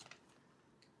Bondi.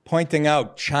 Pointing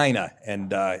out China,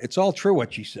 and it's all true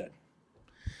what she said.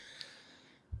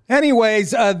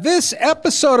 Anyways, this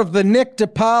episode of the Nick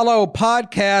DiPaolo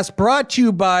podcast brought to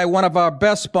you by one of our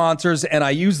best sponsors, and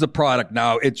I use the product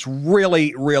now. It's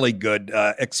really, really good.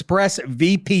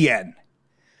 ExpressVPN.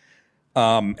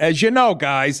 As you know,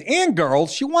 guys and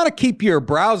girls, you want to keep your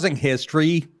browsing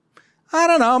history, I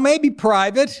don't know, maybe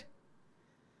private.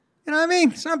 You know what I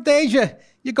mean? Some days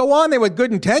you go on there with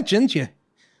good intentions. You're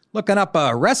looking up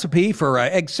a recipe for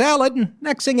egg salad, and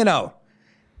next thing you know,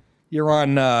 you're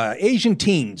on Asian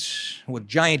Teens with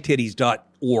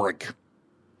gianttitties.org.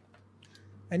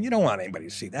 And you don't want anybody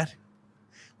to see that.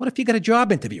 What if you got a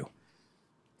job interview?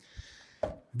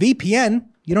 VPN,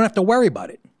 you don't have to worry about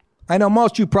it. I know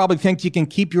most of you probably think you can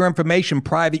keep your information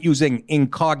private using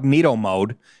incognito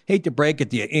mode. Hate to break it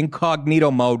to you, incognito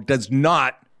mode does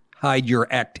not hide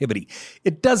your activity.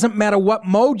 It doesn't matter what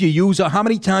mode you use or how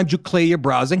many times you clear your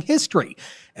browsing history.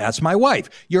 Ask my wife.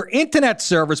 Your internet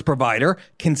service provider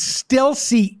can still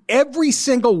see every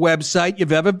single website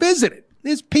you've ever visited.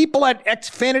 There's people at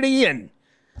Xfinity and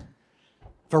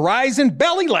Verizon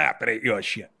belly laughing at your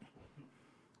shit.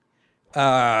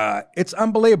 It's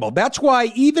unbelievable. That's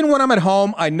why even when I'm at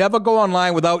home, I never go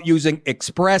online without using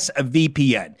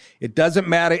ExpressVPN. It doesn't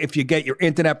matter if you get your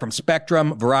internet from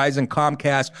Spectrum, Verizon,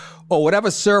 Comcast, or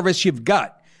whatever service you've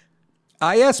got.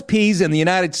 ISPs in the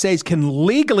United States can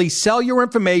legally sell your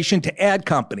information to ad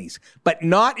companies, but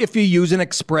not if you use an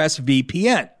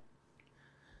ExpressVPN.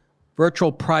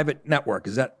 Virtual private network,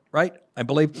 is that right? I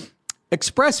believe.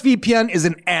 ExpressVPN is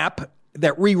an app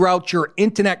that reroutes your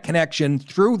internet connection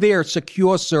through their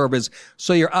secure servers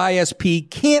so your ISP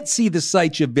can't see the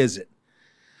sites you visit.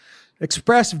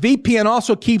 ExpressVPN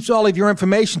also keeps all of your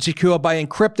information secure by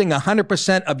encrypting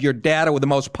 100% of your data with the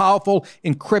most powerful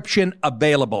encryption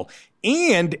available.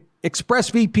 And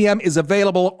ExpressVPN is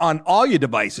available on all your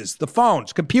devices, the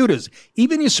phones, computers,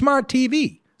 even your smart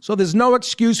TV. So there's no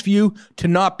excuse for you to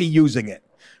not be using it.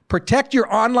 Protect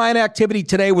your online activity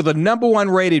today with a #1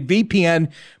 rated VPN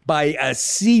by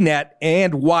CNET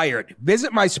and Wired.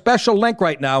 Visit my special link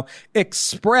right now,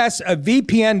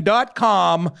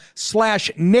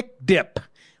 expressvpn.com/NickDip,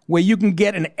 where you can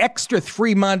get an extra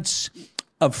 3 months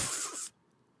of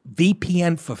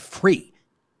VPN for free.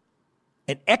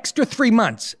 An extra 3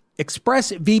 months,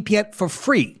 ExpressVPN for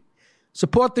free.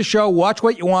 Support the show. Watch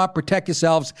what you want. Protect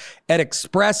yourselves at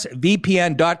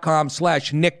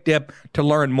expressvpn.com/NickDip to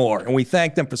learn more. And we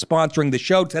thank them for sponsoring the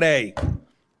show today.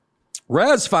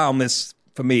 Raz found this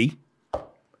for me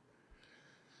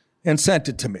and sent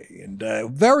it to me. And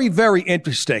very, very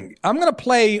interesting. I'm going to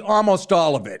play almost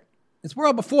all of it. It's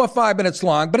about 4 or 5 minutes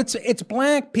long, but it's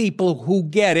black people who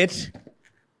get it,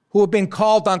 who have been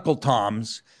called Uncle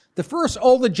Toms. The first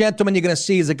older gentleman you're going to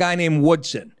see is a guy named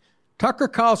Woodson. Tucker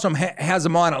Carlson has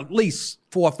him on at least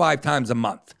 4 or 5 times a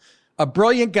month. A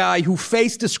brilliant guy who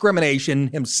faced discrimination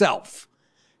himself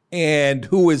and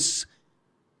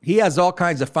he has all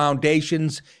kinds of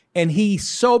foundations, and he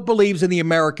so believes in the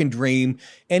American dream,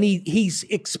 and he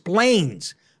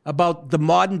explains about the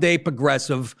modern day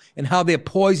progressive and how they're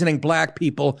poisoning black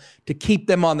people to keep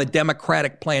them on the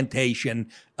Democratic plantation.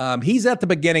 He's at the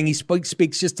beginning. He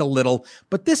speaks just a little,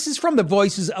 but this is from the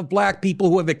voices of black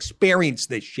people who have experienced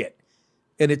this shit.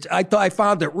 And I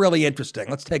found it really interesting.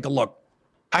 Let's take a look.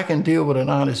 I can deal with an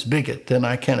honest bigot than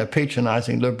I can a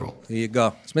patronizing liberal. There you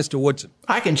go. It's Mr. Woodson.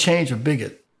 I can change a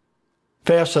bigot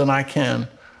faster than I can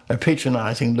a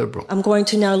patronizing liberal. I'm going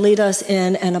to now lead us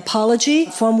in an apology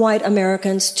from white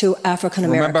Americans to African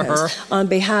Americans on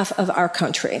behalf of our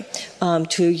country,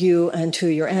 to you and to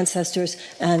your ancestors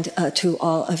and to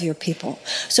all of your people.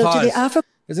 So Pause. to the African...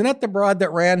 Isn't that the broad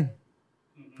that ran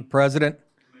for president?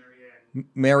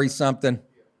 Mary something.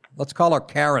 Let's call her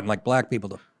Karen like black people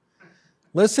do.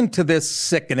 Listen to this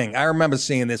sickening. I remember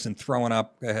seeing this and throwing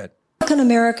up. Go ahead. African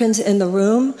Americans in the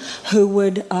room who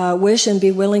would wish and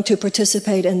be willing to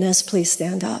participate in this, please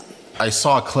stand up. I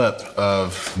saw a clip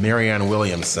of Marianne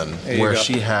Williamson where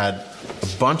she had a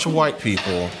bunch of white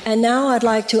people. And now I'd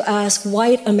like to ask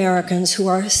white Americans who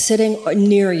are sitting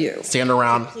near you. Stand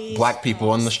around black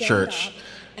people in this church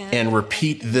and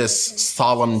repeat this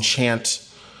solemn chant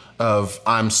of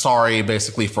I'm sorry,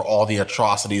 basically, for all the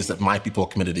atrocities that my people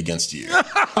committed against you.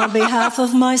 On behalf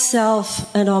of myself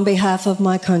and on behalf of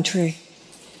my country.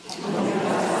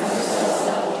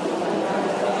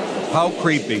 How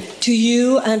creepy. To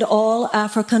you and all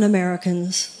African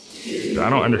Americans. I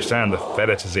don't understand the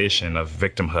fetishization of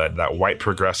victimhood that white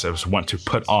progressives want to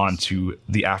put on to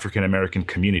the African American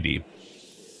community.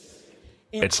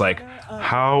 It's like,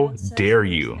 how dare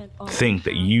you think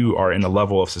that you are in a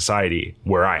level of society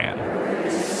where I am?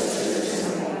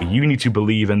 You need to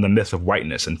believe in the myth of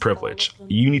whiteness and privilege.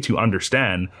 You need to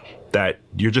understand that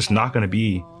you're just not going to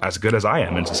be as good as I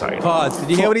am in society. Pause.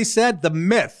 Did you hear what he said? The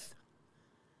myth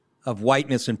of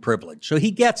whiteness and privilege. So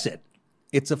he gets it.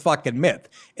 It's a fucking myth.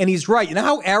 And he's right. You know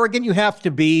how arrogant you have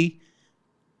to be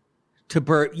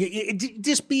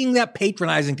just being that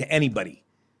patronizing to anybody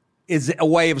is a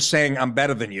way of saying I'm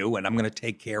better than you and I'm going to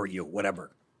take care of you, whatever.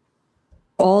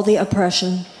 All the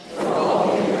oppression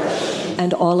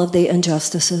and all of the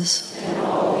injustices.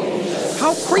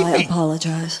 How creepy. I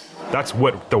apologize. That's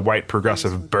what the white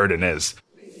progressive burden is.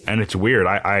 And it's weird.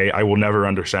 I will never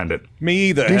understand it. Me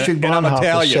either. Dietrich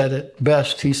Bonhoeffer said it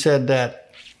best. He said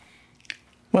that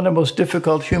one of the most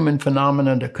difficult human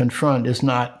phenomena to confront is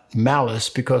not malice,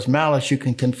 because malice you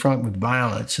can confront with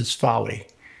violence. It's folly.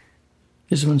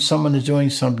 Is when someone is doing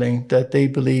something that they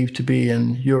believe to be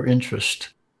in your interest.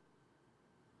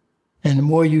 And the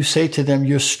more you say to them,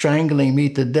 you're strangling me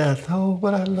to death. Oh,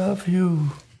 but I love you.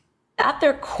 At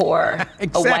their core,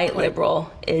 exactly. A white liberal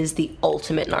is the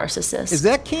ultimate narcissist. Is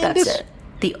that Candace? That's it.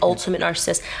 The ultimate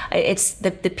narcissist. It's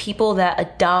the people that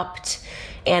adopt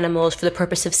animals for the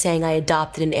purpose of saying I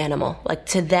adopted an animal. Like,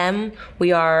 to them,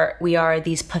 we are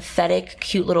these pathetic,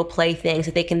 cute little playthings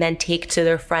that they can then take to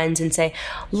their friends and say,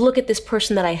 look at this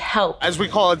person that I helped. As we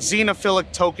call it,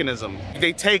 xenophilic tokenism.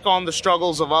 They take on the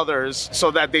struggles of others so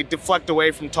that they deflect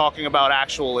away from talking about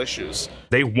actual issues.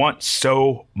 They want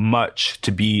so much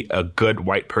to be a good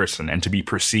white person and to be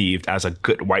perceived as a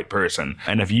good white person.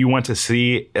 And if you want to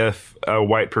see if a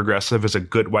white progressive is a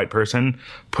good white person,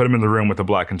 put them in the room with a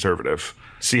black conservative.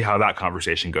 See how that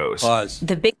conversation goes. Pause.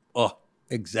 Oh,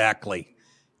 exactly.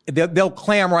 They'll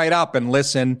clam right up and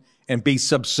listen and be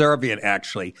subservient,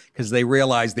 actually, because they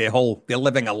realize they're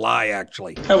living a lie,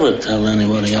 actually. Never tell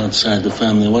anybody outside the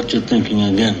family what you're thinking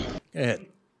again. Go ahead.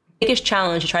 Biggest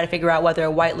challenge to try to figure out whether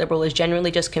a white liberal is genuinely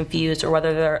just confused or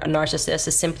whether they're a narcissist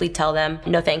is simply tell them,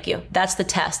 no, thank you. That's the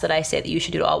test that I say that you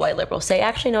should do to all white liberals. Say,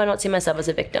 actually, no, I don't see myself as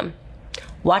a victim.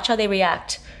 Watch how they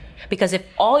react. Because if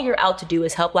all you're out to do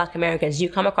is help Black Americans, you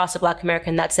come across a Black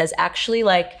American that says, actually,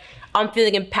 like, I'm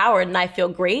feeling empowered and I feel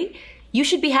great, you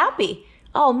should be happy.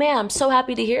 Oh man, I'm so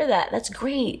happy to hear that. That's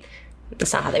great.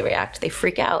 That's not how they react. They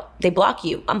freak out. They block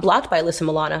you. I'm blocked by Alyssa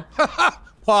Milano.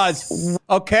 Pause.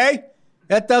 Okay?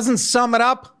 That doesn't sum it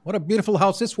up. What a beautiful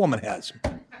house this woman has.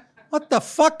 What the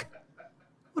fuck?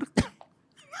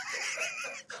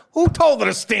 Who told her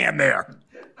to stand there?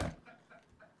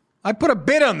 I put a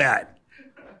bid on that.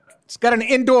 It's got an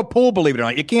indoor pool, believe it or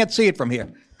not. You can't see it from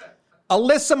here.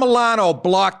 Alyssa Milano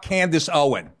blocked Candace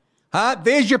Owen. Huh?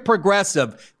 There's your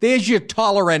progressive. There's your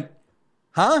tolerant.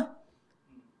 Huh?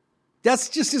 That's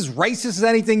just as racist as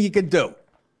anything you could do.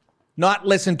 Not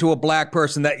listen to a black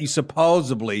person that you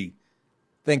supposedly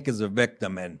think is a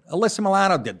victim. And Alyssa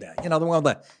Milano did that. You know, the one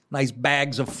with the nice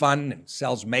bags of fun and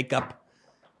sells makeup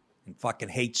and fucking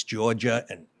hates Georgia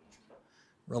and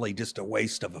really just a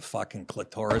waste of a fucking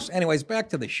clitoris. Anyways, back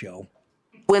to the show.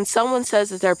 When someone says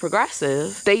that they're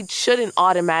progressive, they shouldn't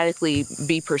automatically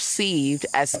be perceived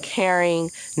as caring,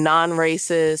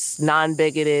 non-racist,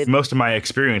 non-bigoted. Most of my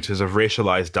experiences of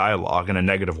racialized dialogue in a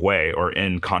negative way or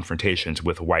in confrontations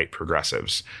with white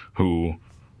progressives who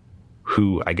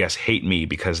I guess hate me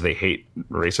because they hate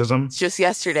racism. Just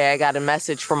yesterday, I got a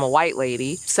message from a white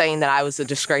lady saying that I was a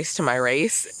disgrace to my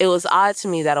race. It was odd to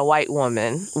me that a white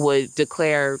woman would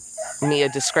declare me a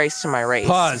disgrace to my race.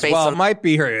 Pause. Well, it might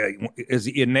be her. Is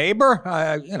it your neighbor?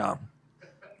 You know,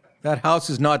 that house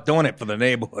is not doing it for the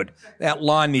neighborhood. That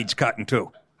lawn needs cutting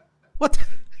too. What?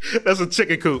 That's a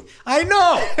chicken coop. I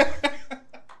know.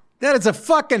 That is a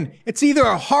fucking, it's either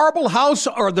a horrible house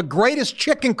or the greatest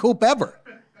chicken coop ever.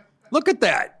 Look at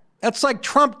that. That's like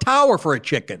Trump Tower for a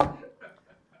chicken.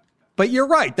 But you're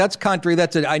right. That's country.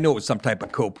 I knew it was some type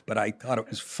of coop, but I thought it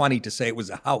was funny to say it was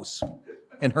a house.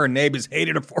 And her neighbors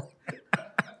hated her for it.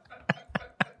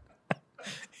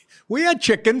 We had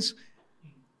chickens.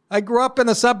 I grew up in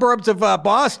the suburbs of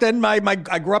Boston. I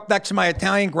grew up next to my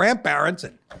Italian grandparents,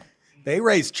 and they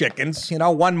raised chickens. You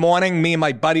know, one morning, me and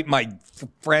my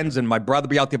friends and my brother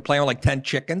be out there playing with like 10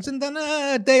 chickens, and then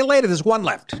a day later, there's one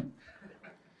left.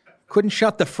 Couldn't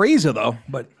shut the freezer, though,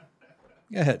 but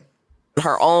go ahead.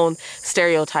 Her own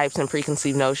stereotypes and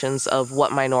preconceived notions of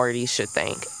what minorities should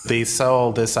think. They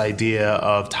sell this idea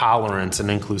of tolerance and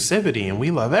inclusivity, and we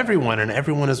love everyone, and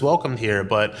everyone is welcomed here.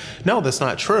 But no, that's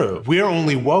not true. We're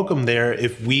only welcome there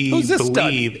if we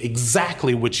believe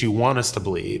exactly what you want us to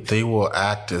believe. They will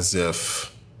act as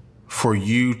if for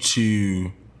you to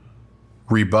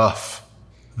rebuff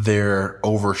their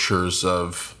overtures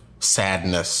of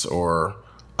sadness or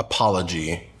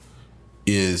apology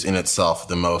is in itself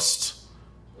the most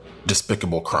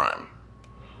despicable crime.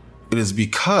 It is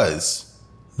because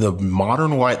the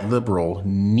modern white liberal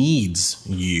needs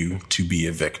you to be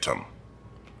a victim.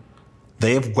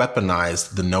 They have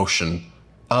weaponized the notion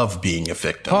of being a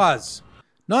victim. Pause.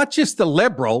 Not just the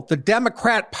liberal, the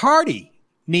Democrat Party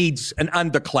needs an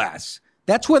underclass.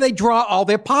 That's where they draw all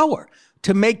their power,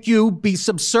 to make you be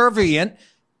subservient.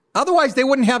 Otherwise, they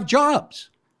wouldn't have jobs.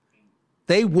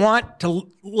 They want to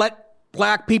let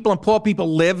black people and poor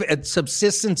people live at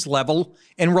subsistence level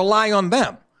and rely on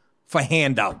them for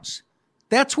handouts.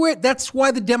 That's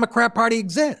why the Democrat Party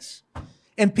exists.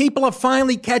 And people are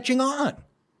finally catching on.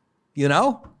 You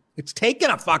know? It's taken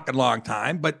a fucking long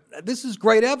time, but this is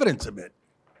great evidence of it.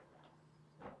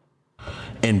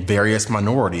 And various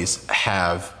minorities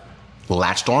have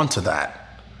latched onto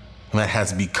that. And that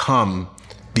has become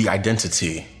the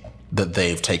identity that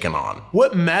they've taken on.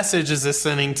 What message is this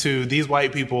sending to these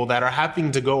white people that are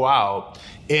having to go out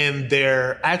in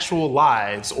their actual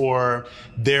lives or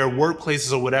their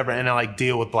workplaces or whatever and like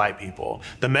deal with black people?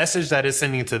 The message that it's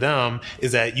sending to them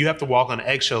is that you have to walk on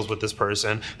eggshells with this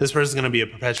person. This person's going to be a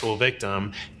perpetual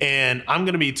victim, and I'm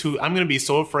going to be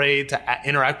so afraid to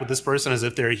interact with this person as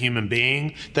if they're a human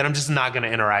being that I'm just not going to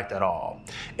interact at all.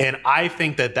 And I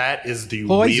think that is the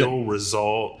real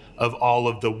result of all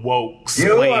of the woke,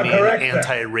 splaining,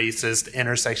 anti-racist,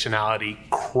 intersectionality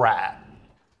crap.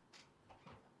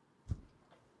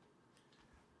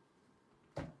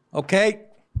 Okay,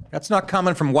 that's not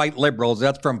coming from white liberals.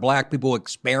 That's from black people who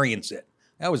experience it.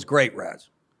 That was great, Raz.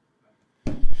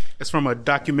 It's from a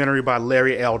documentary by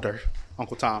Larry Elder,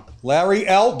 Uncle Tom. Larry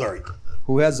Elder,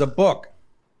 who has a book,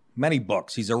 many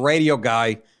books. He's a radio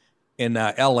guy in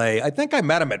L.A. I think I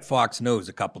met him at Fox News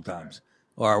a couple times,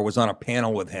 or was on a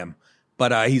panel with him.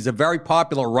 But he's a very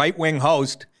popular right-wing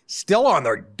host, still on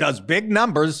there, does big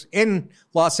numbers in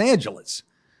Los Angeles.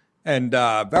 And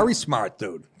very smart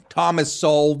dude. Thomas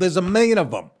Sowell, there's a million of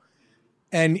them.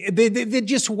 And they're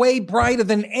just way brighter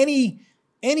than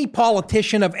any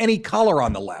politician of any color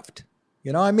on the left.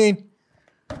 You know what I mean?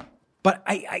 But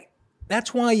I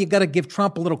that's why you got to give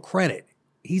Trump a little credit.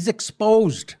 He's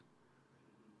exposed.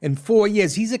 In 4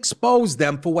 years, he's exposed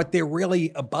them for what they're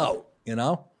really about, you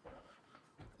know?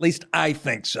 At least I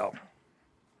think so.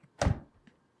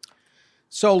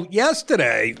 So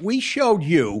yesterday, we showed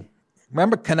you,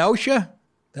 remember Kenosha?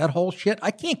 That whole shit?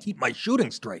 I can't keep my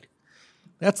shooting straight.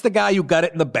 That's the guy who got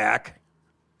it in the back.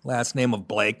 Last name of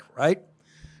Blake, right?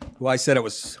 Who I said it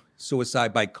was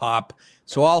suicide by cop.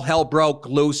 So all hell broke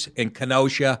loose in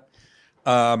Kenosha.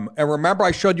 And remember,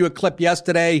 I showed you a clip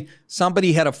yesterday.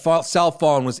 Somebody had a cell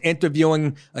phone, was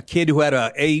interviewing a kid who had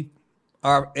a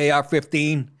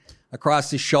AR-15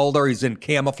 across his shoulder. He's in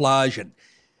camouflage, and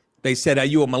they said, "Are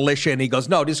you a militia?" And he goes,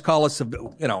 "No, just call us,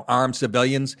 armed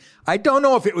civilians." I don't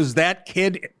know if it was that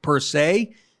kid per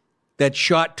se that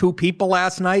shot 2 people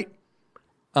last night.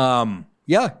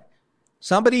 Yeah,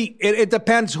 somebody. It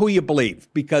depends who you believe,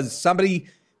 because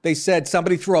they said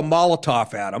somebody threw a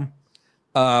Molotov at him.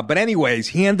 But anyways,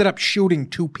 he ended up shooting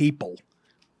 2 people.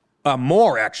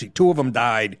 More, actually. 2 of them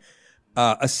died.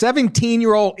 A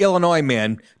 17-year-old Illinois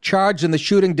man charged in the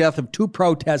shooting death of 2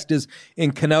 protesters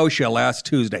in Kenosha last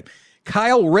Tuesday.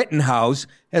 Kyle Rittenhouse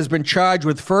has been charged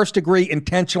with first-degree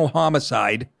intentional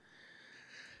homicide.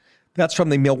 That's from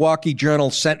the Milwaukee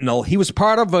Journal-Sentinel. He was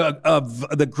part of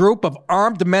the group of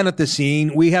armed men at the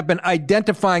scene. We have been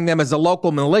identifying them as a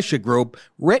local militia group.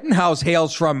 Rittenhouse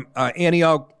hails from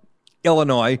Antioch,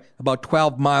 Illinois, about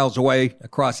 12 miles away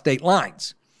across state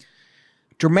lines.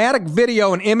 Dramatic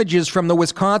video and images from the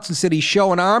Wisconsin city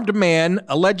show an armed man,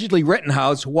 allegedly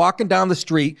Rittenhouse, walking down the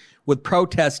street with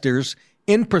protesters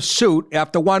in pursuit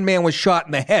after one man was shot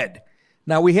in the head.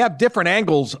 Now, we have different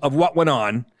angles of what went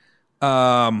on.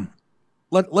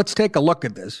 Let's take a look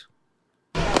at this.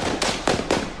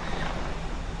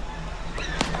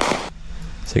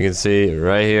 So you can see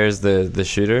right here is the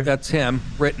shooter. That's him,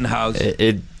 Rittenhouse.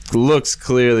 It looks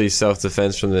clearly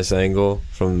self-defense from this angle,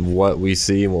 from what we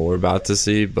see and what we're about to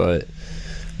see, but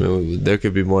there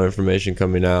could be more information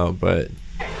coming out. But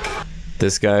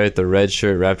this guy with the red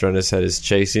shirt wrapped around his head is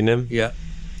chasing him. Yeah.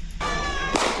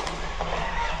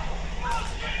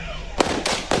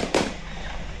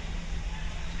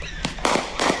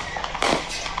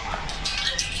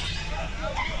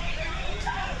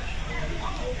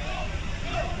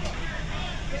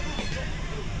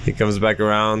 He comes back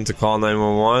around to call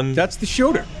 911. That's the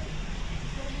shooter.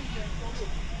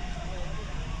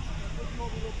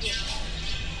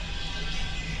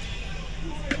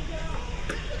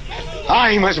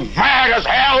 I'm as mad as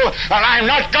hell, and I'm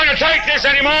not going to take this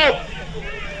anymore.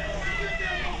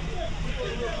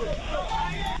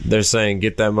 They're saying,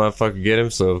 get that motherfucker, get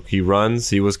him. So he runs.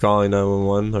 He was calling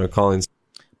 911 or calling.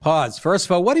 Pause. First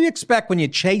of all, what do you expect when you're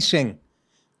chasing?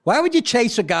 Why would you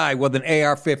chase a guy with an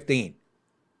AR-15?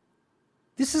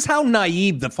 This is how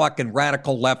naive the fucking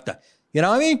radical left are. You know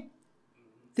what I mean?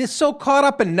 They're so caught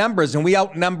up in numbers, and we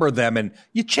outnumber them, and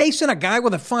you're chasing a guy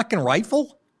with a fucking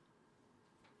rifle?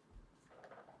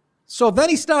 So then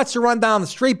he starts to run down the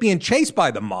street being chased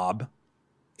by the mob,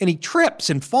 and he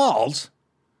trips and falls.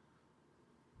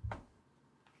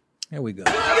 Here we go.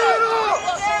 He's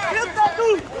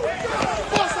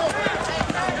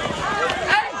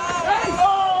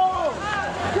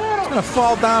going to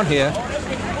fall down here.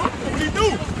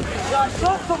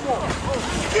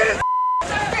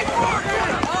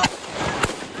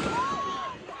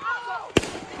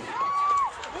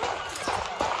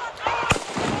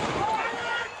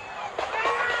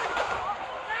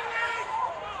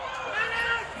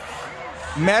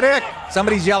 Medic!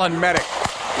 Somebody's yelling medic.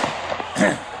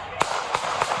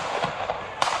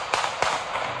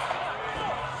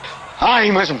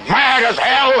 I'm as mad as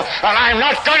hell, and I'm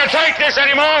not going to take this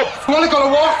anymore. You want to go to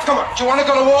war? Come on. Do you want to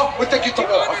go to war? We'll take you to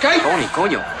war, okay? Tony,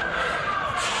 coño.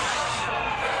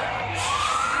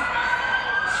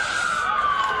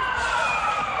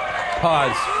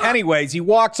 Pause. Anyways, he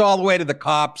walks all the way to the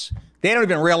cops. They don't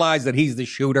even realize that he's the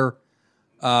shooter.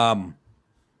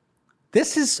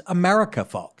 This is America,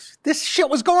 folks. This shit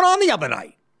was going on the other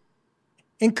night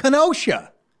in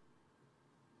Kenosha.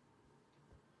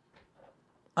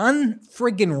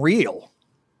 Unfriggin' real.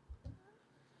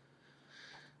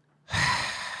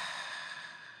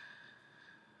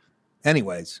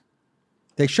 Anyways,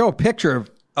 they show a picture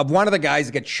of one of the guys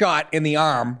that gets shot in the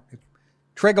arm,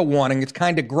 Trigger warning, it's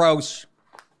kind of gross.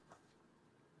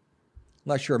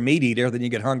 Unless you're a meat eater, then you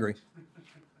get hungry.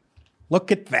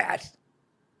 Look at that.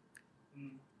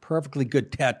 Perfectly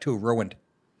good tattoo ruined.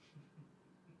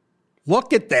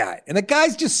 Look at that. And the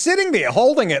guy's just sitting there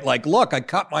holding it like, look, I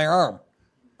cut my arm.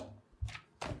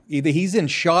 Either he's in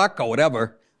shock or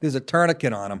whatever. There's a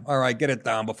tourniquet on him. All right, get it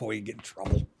down before you get in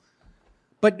trouble.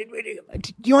 But do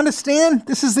you understand?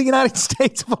 This is the United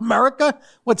States of America.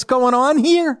 What's going on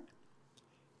here?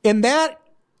 And that,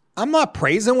 I'm not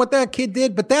praising what that kid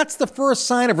did, but that's the first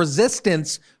sign of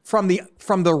resistance from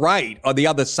the right or the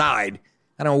other side.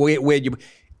 I don't know where you...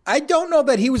 I don't know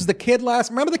that he was the kid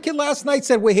remember the kid last night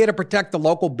said we're here to protect the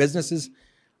local businesses?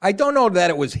 I don't know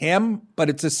that it was him, but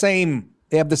it's the same.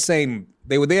 They have the same.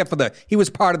 They were there he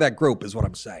was part of that group is what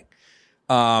I'm saying.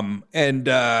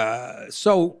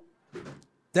 So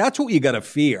that's what you got to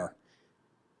fear.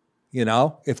 You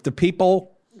know, if the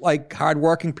people, like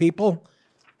hardworking people,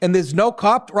 and there's no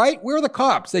cop, right? Where are the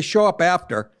cops? They show up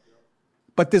after.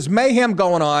 But there's mayhem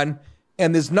going on,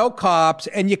 and there's no cops,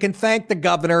 and you can thank the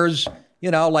governors,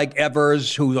 you know, like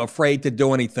Evers, who's afraid to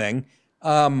do anything.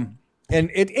 And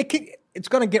it's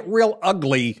going to get real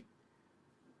ugly.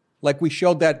 Like we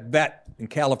showed that vet in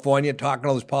California talking to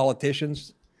those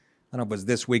politicians. I don't know if it was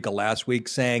this week or last week,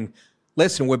 saying,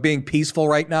 listen, we're being peaceful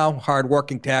right now,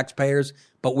 hardworking taxpayers,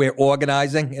 but we're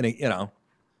organizing, and you know.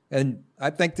 And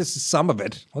I think this is some of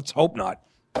it. Let's hope not.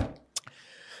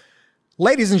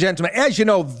 Ladies and gentlemen, as you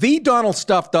know,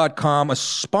 TheDonaldStuff.com are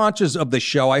sponsors of the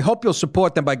show. I hope you'll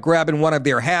support them by grabbing one of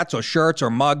their hats or shirts or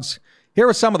mugs. Here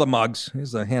are some of the mugs.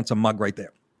 Here's a handsome mug right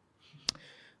there.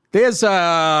 There's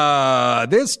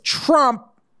Trump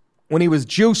when he was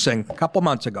juicing a couple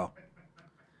months ago.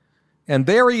 And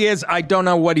there he is. I don't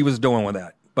know what he was doing with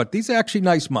that. But these are actually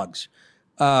nice mugs.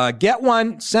 Get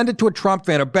one, send it to a Trump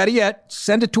fan, or better yet,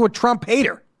 send it to a Trump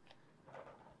hater.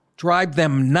 Drive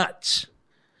them nuts.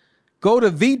 Go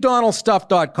to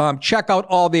TheDonaldStuff.com, check out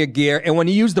all their gear, and when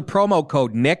you use the promo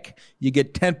code Nick, you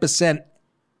get 10%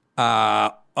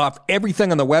 off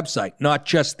everything on the website, not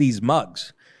just these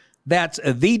mugs. That's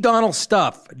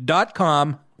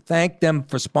TheDonaldStuff.com. Thank them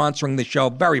for sponsoring the show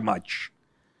very much.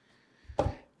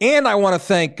 And I want to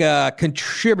thank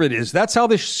contributors. That's how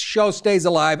this show stays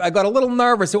alive. I got a little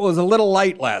nervous. It was a little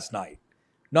light last night.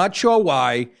 Not sure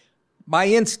why. My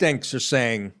instincts are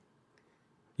saying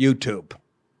YouTube.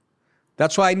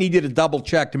 That's why I need you to double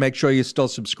check to make sure you're still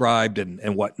subscribed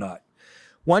and whatnot.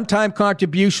 One-time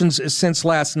contributions since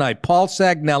last night. Paul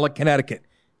Sagnella, Connecticut.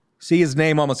 See his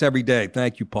name almost every day.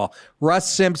 Thank you, Paul.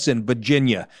 Russ Simpson,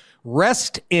 Virginia.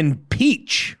 Rest in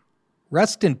Peach.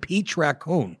 Rest in Peach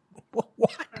Raccoon.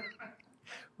 What?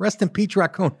 Rest in Peach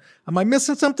Raccoon. Am I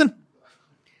missing something?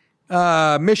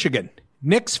 Michigan.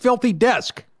 Nick's Filthy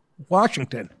Desk.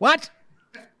 Washington. What?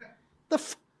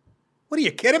 What are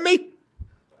you kidding me?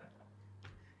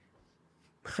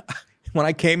 When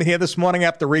I came in here this morning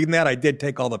after reading that, I did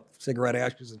take all the cigarette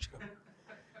ashes and shit.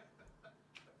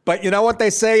 But you know what they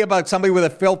say about somebody with a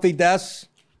filthy desk?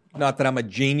 Not that I'm a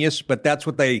genius, but that's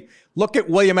what they... Look at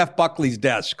William F. Buckley's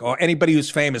desk, or anybody who's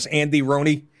famous. Andy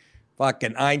Rooney,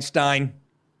 fucking Einstein,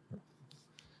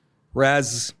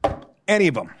 Raz, any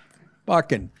of them.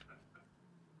 Fucking...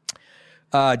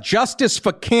 Justice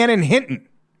for Cannon Hinton,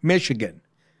 Michigan.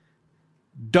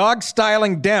 Dog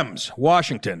Styling Dems,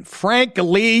 Washington. Frank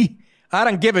Lee, I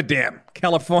don't give a damn,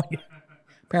 California.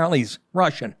 Apparently he's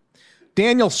Russian.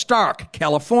 Daniel Stark,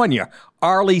 California.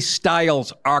 Arlie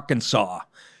Stiles, Arkansas.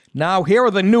 Now, here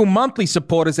are the new monthly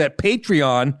supporters at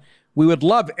Patreon. We would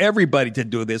love everybody to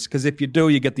do this, because if you do,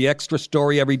 you get the extra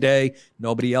story every day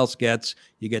nobody else gets.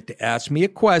 You get to ask me a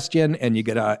question, and you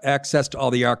get access to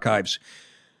all the archives.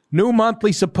 New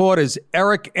monthly supporters,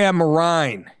 Eric M.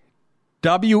 Ryan.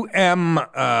 WM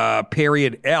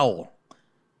period L.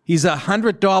 He's a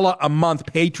 $100 a month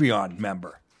Patreon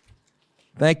member.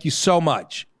 Thank you so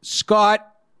much.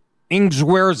 Scott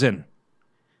Ingswerzen.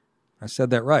 I said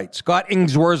that right. Scott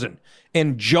Ingswerzen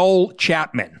and Joel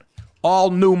Chapman. All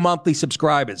new monthly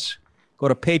subscribers. Go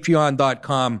to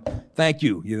patreon.com. Thank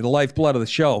you. You're the lifeblood of the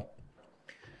show.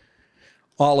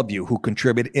 All of you who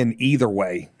contribute in either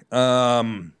way.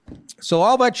 So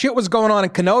all that shit was going on in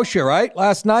Kenosha, right?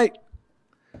 Last night.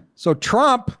 So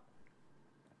Trump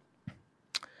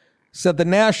said the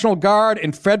National Guard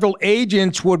and federal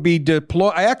agents would be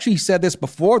deployed. I actually said this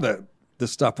before the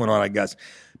stuff went on, I guess.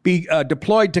 Be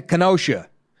deployed to Kenosha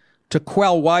to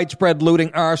quell widespread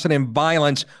looting, arson, and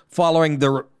violence following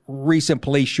the recent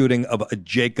police shooting of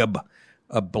Jacob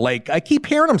Blake. I keep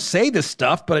hearing him say this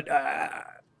stuff, but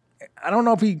I don't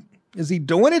know if is he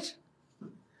doing it?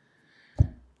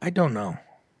 I don't know.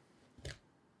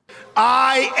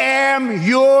 I am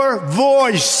your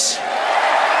voice.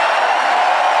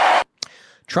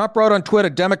 Trump wrote on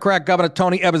Twitter, Democrat Governor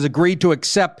Tony Evers agreed to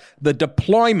accept the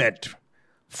deployment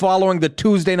following the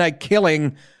Tuesday night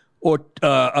killing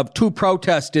of 2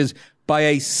 protesters by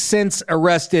a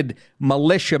since-arrested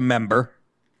militia member.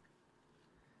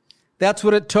 That's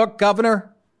what it took,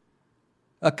 Governor?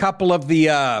 A couple of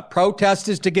the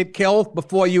protesters to get killed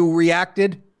before you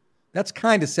reacted? That's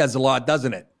kind of says a lot,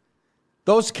 doesn't it?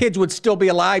 Those kids would still be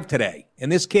alive today,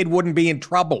 and this kid wouldn't be in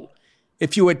trouble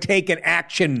if you had taken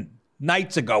action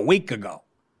nights ago, week ago.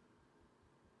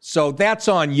 So that's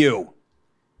on you,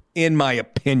 in my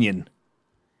opinion.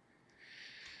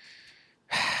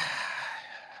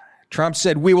 Trump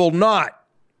said, we will not,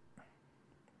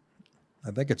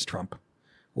 I think it's Trump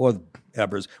or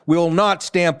Evers, we will not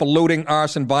stand for looting,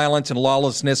 arson, violence, and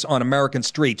lawlessness on American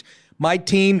streets. My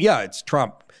team, it's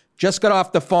Trump, just got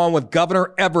off the phone with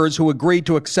Governor Evers, who agreed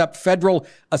to accept federal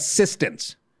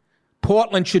assistance.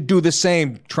 Portland should do the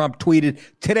same, Trump tweeted.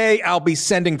 Today, I'll be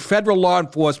sending federal law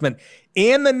enforcement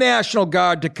and the National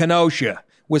Guard to Kenosha,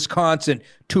 Wisconsin,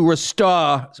 to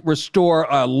restore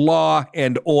law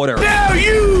and order. Now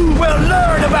you will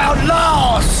learn about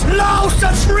loss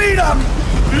of freedom,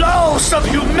 loss of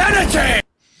humanity.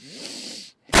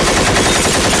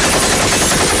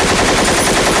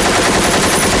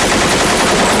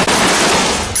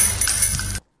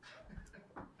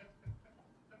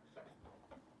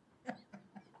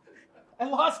 I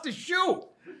lost a shoe.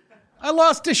 I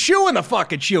lost a shoe in the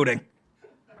fucking shooting.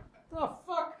 The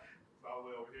fuck?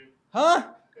 Huh?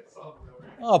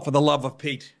 Oh, for the love of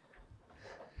Pete.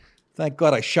 Thank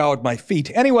God I showered my feet.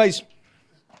 Anyways,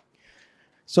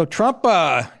 so Trump,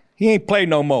 he ain't played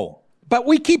no more. But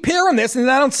we keep hearing this and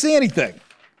I don't see anything.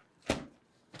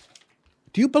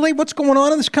 Do you believe what's going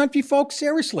on in this country, folks?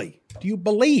 Seriously, do you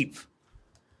believe?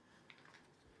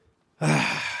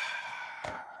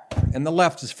 And the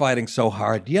left is fighting so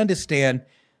hard. Do you understand?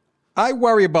 I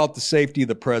worry about the safety of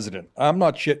the president. I'm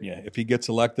not shitting you if he gets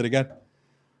elected again.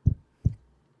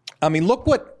 I mean, look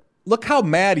how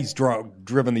mad he's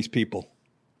driven these people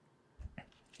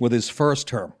with his first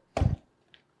term.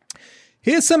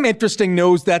 Here's some interesting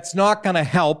news that's not going to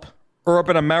help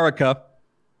urban America.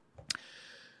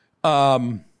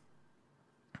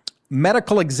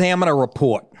 Medical Examiner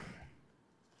report.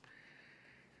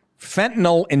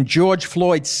 Fentanyl in George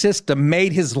Floyd's system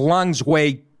made his lungs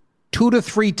weigh 2 to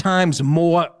 3 times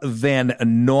more than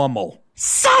normal.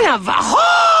 Son of a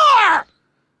whore!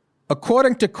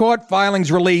 According to court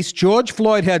filings released, George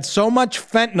Floyd had so much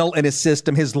fentanyl in his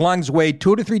system, his lungs weighed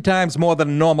 2 to 3 times more than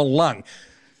a normal lung.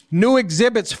 New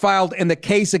exhibits filed in the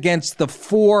case against the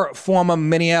 4 former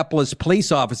Minneapolis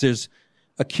police officers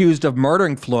accused of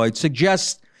murdering Floyd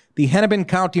suggests the Hennepin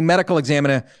County Medical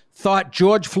Examiner thought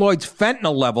George Floyd's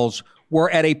fentanyl levels were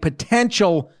at a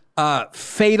potential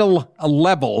fatal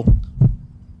level.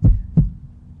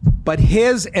 But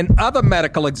his and other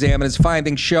medical examiners'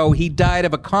 findings show he died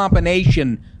of a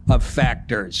combination of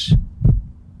factors.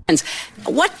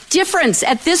 What difference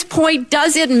at this point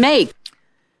does it make?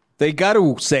 They got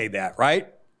to say that, right?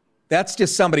 That's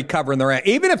just somebody covering their ass.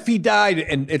 Even if he died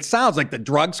and it sounds like the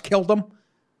drugs killed him,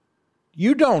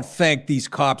 you don't think these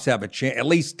cops have a chance, at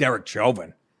least Derek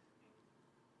Chauvin.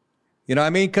 You know what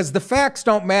I mean? Because the facts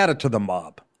don't matter to the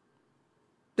mob.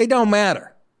 They don't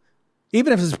matter.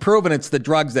 Even if it's proven it's the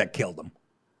drugs that killed him.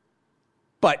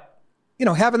 But,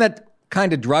 having that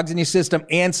kind of drugs in your system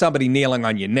and somebody kneeling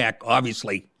on your neck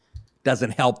obviously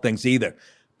doesn't help things either.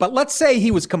 But let's say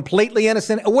he was completely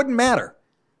innocent. It wouldn't matter.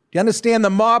 Do you understand the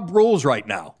mob rules right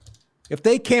now? If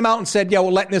they came out and said, we're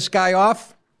letting this guy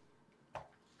off,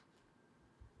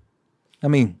 I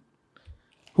mean,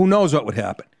 who knows what would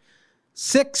happen?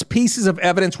 6 pieces of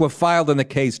evidence were filed in the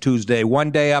case Tuesday,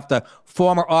 one day after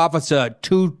former officer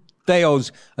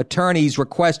Theo's attorneys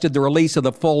requested the release of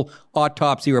the full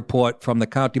autopsy report from the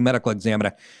county medical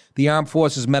examiner, the Armed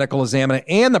Forces medical examiner,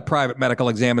 and the private medical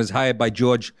examiners hired by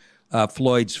George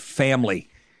Floyd's family.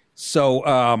 So,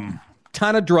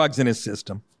 ton of drugs in his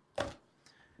system.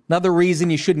 Another reason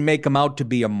you shouldn't make him out to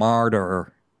be a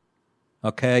martyr.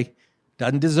 Okay?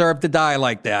 Doesn't deserve to die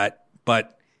like that,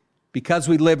 but because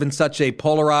we live in such a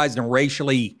polarized and racial,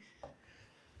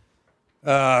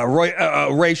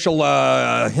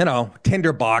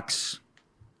 tinderbox,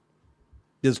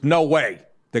 there's no way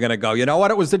they're going to go, you know what,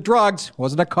 it was the drugs, it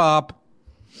wasn't a cop,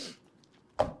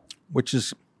 which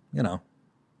is,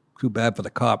 too bad for the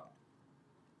cop.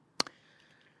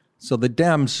 So the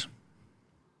Dems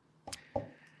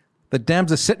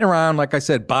are sitting around, like I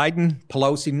said, Biden,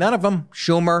 Pelosi, none of them,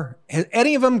 Schumer, has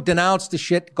any of them denounced the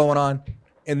shit going on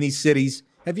in these cities?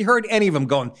 Have you heard any of them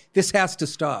going, this has to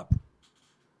stop?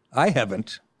 I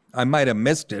haven't. I might have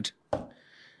missed it.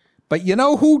 But you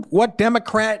know what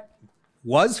Democrat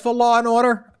was for law and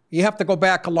order? You have to go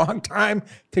back a long time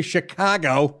to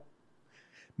Chicago.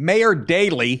 Mayor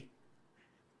Daley,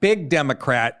 big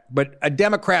Democrat, but a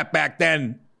Democrat back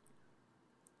then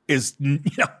is,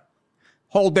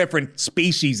 whole different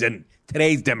species than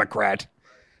today's Democrat,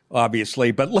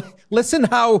 obviously. But listen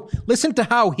to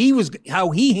how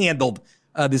he handled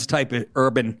this type of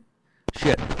urban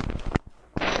shit.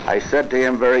 I said to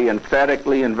him very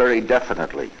emphatically and very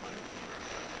definitely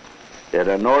that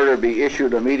an order be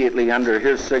issued immediately under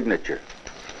his signature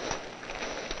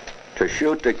to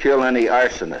shoot to kill any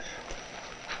arsonist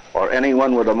or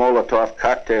anyone with a Molotov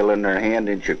cocktail in their hand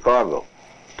in Chicago,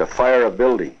 to fire a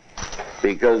building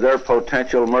because they're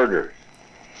potential murderers,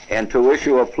 and to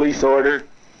issue a police order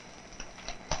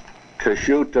to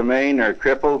shoot, to maim, or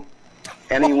cripple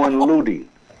anyone looting.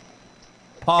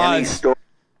 Pause. Any store.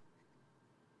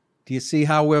 Do you see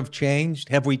how we've changed?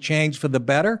 Have we changed for the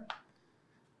better?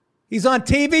 He's on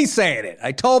TV saying it.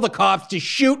 I told the cops to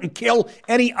shoot and kill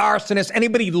any arsonist,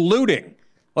 anybody looting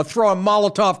or throwing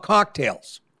Molotov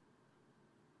cocktails.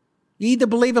 You either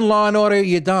believe in law and order or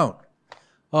you don't.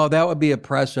 Oh, that would be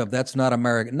oppressive. That's not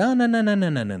American. No.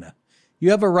 You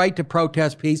have a right to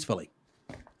protest peacefully.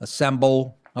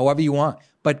 Assemble, however you want.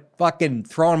 But fucking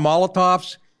throwing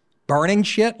Molotovs, burning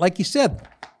shit, like you said,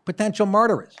 potential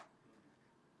murderers.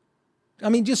 I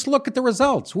mean, just look at the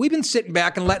results. We've been sitting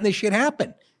back and letting this shit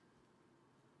happen.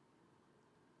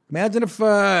 Imagine if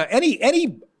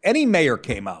any mayor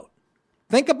came out.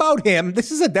 Think about him. This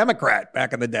is a Democrat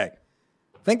back in the day.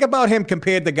 Think about him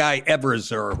compared to Guy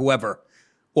Evers or whoever,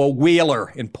 or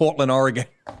Wheeler in Portland, Oregon.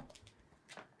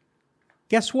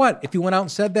 Guess what? If you went out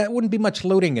and said that, it wouldn't be much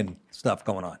looting and stuff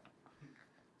going on.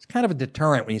 It's kind of a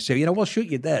deterrent when you say, we'll shoot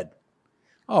you dead.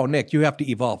 Oh, Nick, you have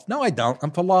to evolve. No, I don't.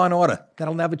 I'm for law and order.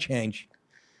 That'll never change.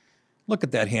 Look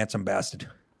at that handsome bastard.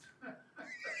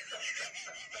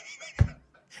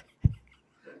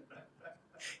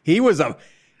 He was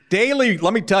Daley,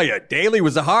 let me tell you, Daley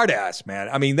was a hard ass, man.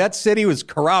 I mean, that city was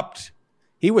corrupt.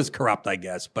 He was corrupt, I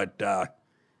guess, but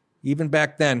even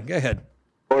back then, go ahead.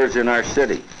 In our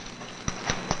city.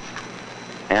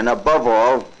 And above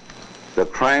all, the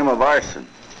crime of arson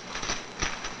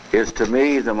is to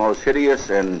me the most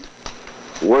hideous and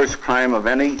worst crime of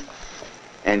any,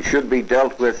 and should be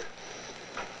dealt with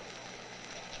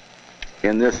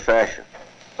in this fashion.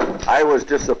 I was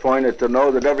disappointed to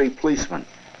know that every policeman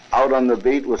out on the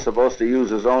beat was supposed to use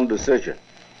his own decision.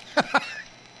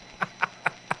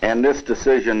 And this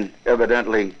decision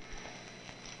evidently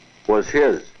was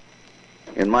his.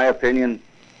 In my opinion,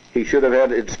 he should have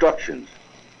had instructions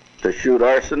to shoot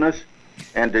arsonists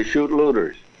and to shoot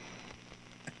looters.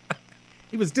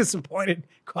 He was disappointed.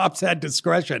 Cops had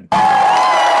discretion.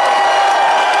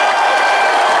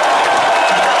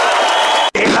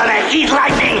 You're gonna heat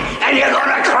lightning and you're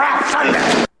gonna crap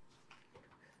thunder.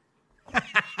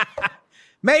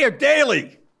 Mayor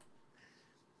Daley,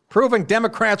 proving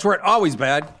Democrats weren't always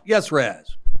bad. Yes,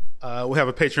 Raz. We have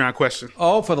a Patreon question.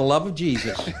 Oh, for the love of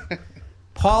Jesus.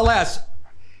 Paul S.,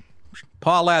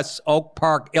 Oak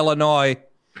Park, Illinois.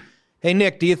 Hey,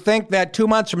 Nick, do you think that 2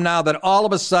 months from now that all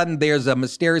of a sudden there's a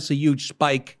mysteriously huge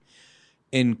spike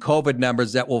in COVID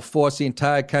numbers that will force the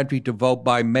entire country to vote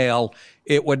by mail?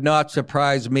 It would not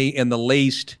surprise me in the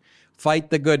least.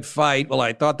 Fight the good fight. Well,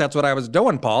 I thought that's what I was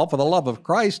doing, Paul. For the love of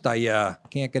Christ, I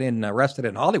can't get arrested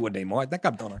in Hollywood anymore. I think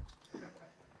I'm doing it.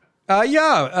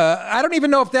 I don't even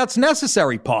know if that's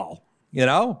necessary, Paul.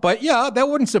 But yeah, that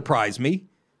wouldn't surprise me.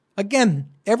 Again,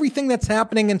 everything that's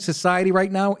happening in society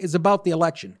right now is about the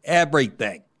election.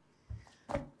 Everything.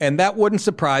 And that wouldn't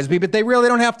surprise me, but they really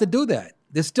don't have to do that.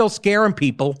 They're still scaring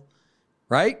people,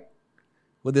 right?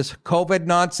 With this COVID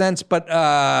nonsense, but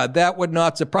that would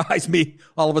not surprise me.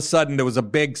 All of a sudden, there was a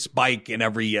big spike in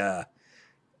every... and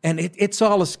it's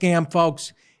all a scam,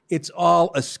 folks. It's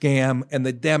all a scam, and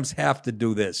the Dems have to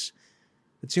do this.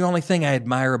 It's the only thing I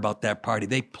admire about that party.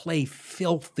 They play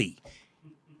filthy.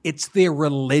 It's their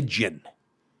religion.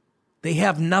 They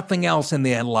have nothing else in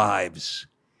their lives.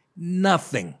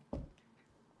 Nothing.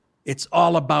 It's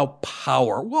all about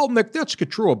power. Well, Nick, that's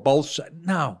true of both sides.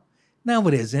 No,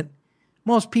 it isn't.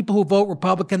 Most people who vote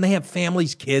Republican, they have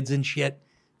families, kids and shit.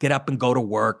 Get up and go to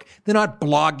work. They're not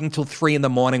blogging till 3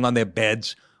 a.m. on their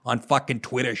beds on fucking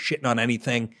Twitter, shitting on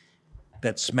anything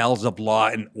that smells of law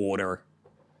and order.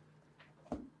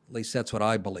 At least that's what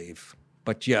I believe.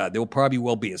 But yeah, there probably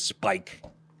will be a spike.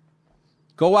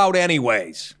 Go out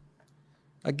anyways.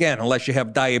 Again, unless you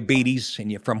have diabetes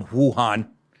and you're from Wuhan.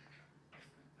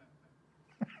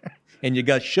 And you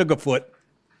got Sugarfoot.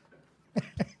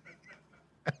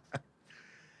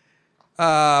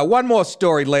 One more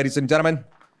story, ladies and gentlemen.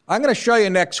 I'm going to show you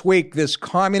next week this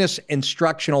communist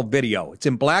instructional video. It's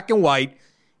in black and white. It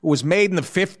was made in the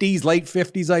 50s, late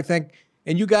 50s, I think.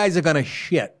 And you guys are going to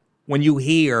shit when you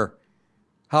hear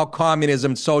how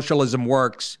communism, socialism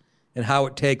works and how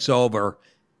it takes over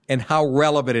and how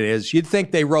relevant it is. You'd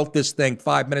think they wrote this thing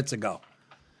 5 minutes ago.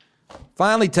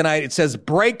 Finally tonight, it says,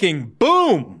 breaking,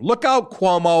 boom! Look out,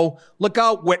 Cuomo. Look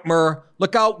out, Whitmer.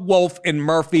 Look out, Wolf and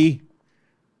Murphy.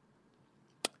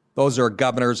 Those are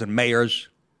governors and mayors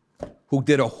who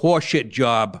did a horseshit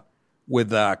job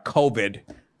with COVID.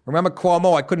 Remember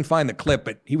Cuomo? I couldn't find the clip,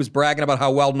 but he was bragging about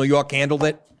how well New York handled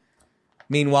it.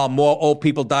 Meanwhile, more old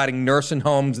people died in nursing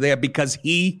homes there because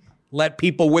he let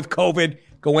people with COVID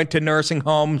go into nursing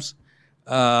homes.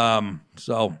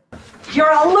 So.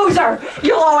 You're a loser.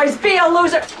 You'll always be a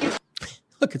loser.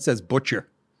 Look, it says butcher.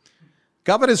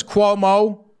 Governors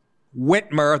Cuomo,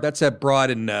 Whitmer, that's that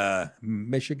broad in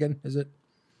Michigan, is it?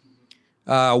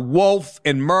 Wolf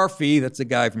and Murphy, that's a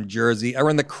guy from Jersey, are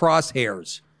in the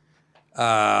crosshairs.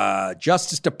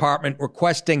 Justice Department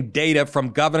requesting data from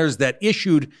governors that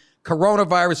issued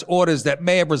coronavirus orders that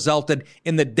may have resulted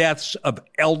in the deaths of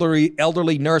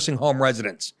elderly nursing home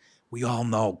residents. We all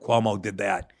know Cuomo did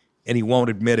that, and he won't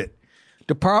admit it.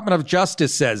 Department of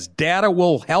Justice says data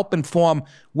will help inform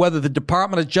whether the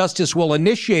Department of Justice will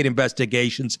initiate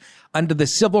investigations under the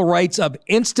Civil Rights of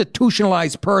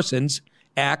Institutionalized Persons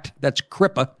Act, that's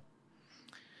CRIPA,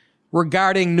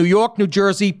 regarding New York, New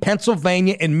Jersey,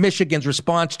 Pennsylvania, and Michigan's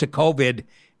response to COVID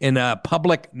in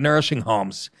public nursing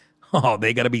homes. Oh,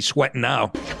 they got to be sweating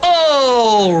now.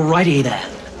 All righty then.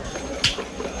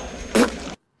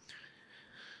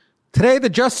 Today, the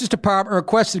Justice Department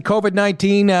requested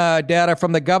COVID-19 data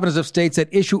from the governors of states that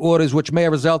issue orders which may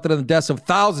have resulted in the deaths of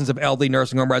thousands of elderly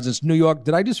nursing home residents. New York,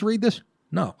 did I just read this?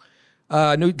 No.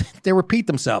 They repeat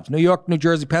themselves. New York, New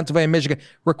Jersey, Pennsylvania, Michigan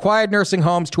required nursing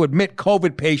homes to admit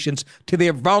COVID patients to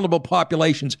their vulnerable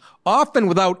populations, often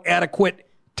without adequate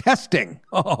testing.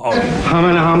 Oh.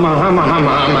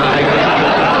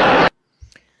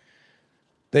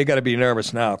 They got to be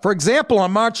nervous now. For example,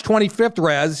 on March 25th,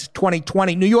 Raz,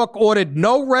 2020, New York ordered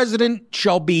no resident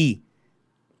shall be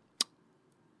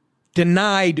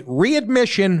denied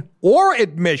readmission or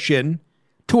admission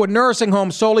to a nursing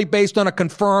home solely based on a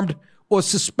confirmed or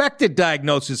suspected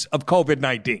diagnosis of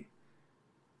COVID-19.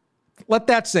 Let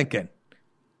that sink in.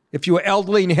 If you were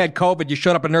elderly and you had COVID, you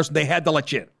showed up at a nursing, they had to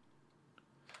let you in.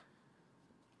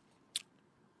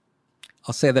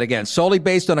 I'll say that again. Solely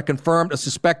based on a confirmed or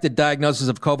suspected diagnosis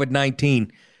of COVID-19,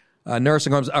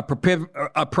 nursing homes are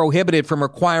prohibited from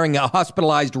requiring a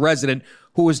hospitalized resident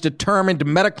who is determined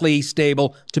medically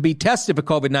stable to be tested for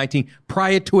COVID-19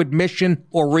 prior to admission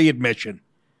or readmission.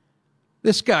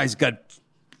 This guy's got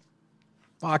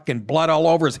fucking blood all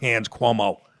over his hands,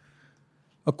 Cuomo.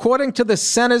 According to the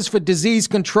Centers for Disease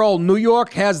Control, New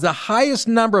York has the highest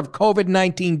number of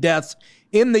COVID-19 deaths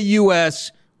in the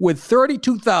U.S., with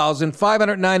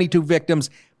 32,592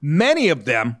 victims, many of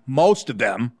them, most of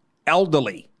them,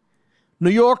 elderly.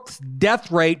 New York's death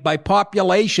rate by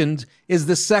population is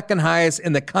the second highest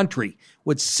in the country,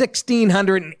 with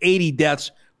 1,680 deaths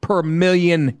per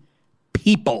million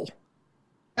people.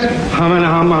 That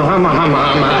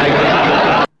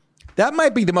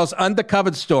might be the most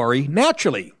undercovered story,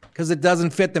 naturally, because it doesn't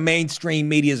fit the mainstream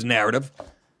media's narrative,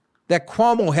 that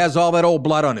Cuomo has all that old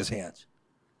blood on his hands.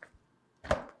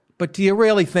 But do you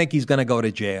really think he's going to go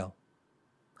to jail?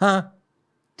 Huh?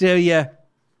 Do you?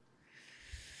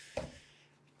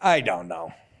 I don't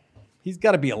know. He's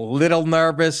got to be a little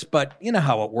nervous, but you know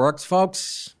how it works,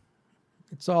 folks.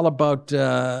 It's all about,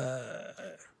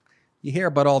 you hear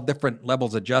about all different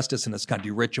levels of justice in this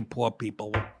country, rich and poor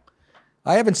people.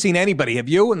 I haven't seen anybody, have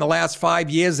you, in the last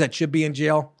 5 years that should be in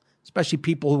jail? Especially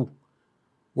people who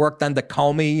worked under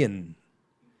Comey and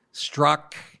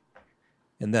Strzok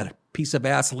and that piece of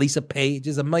ass Lisa Page.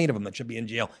 There's a million of them that should be in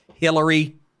jail.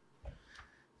 Hillary,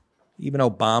 even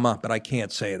Obama, but I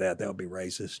can't say that. That would be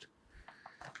racist.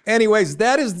 Anyways,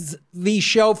 that is the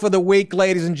show for the week,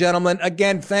 ladies and gentlemen.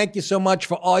 Again, thank you so much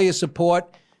for all your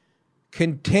support.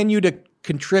 Continue to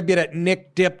contribute at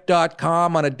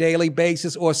nickdip.com on a daily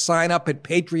basis or sign up at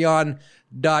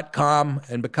patreon.com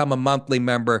and become a monthly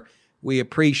member. We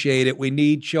appreciate it. We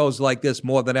need shows like this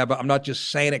more than ever. I'm not just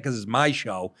saying it because it's my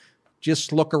show.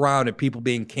 Just look around at people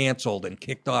being canceled and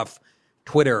kicked off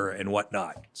Twitter and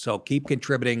whatnot. So keep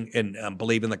contributing and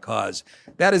believe in the cause.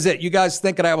 That is it. You guys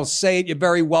think it, I will say it. You're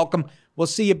very welcome. We'll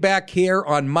see you back here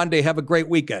on Monday. Have a great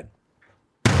weekend.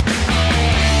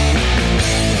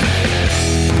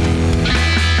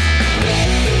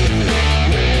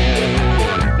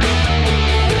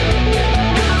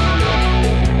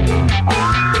 Oh!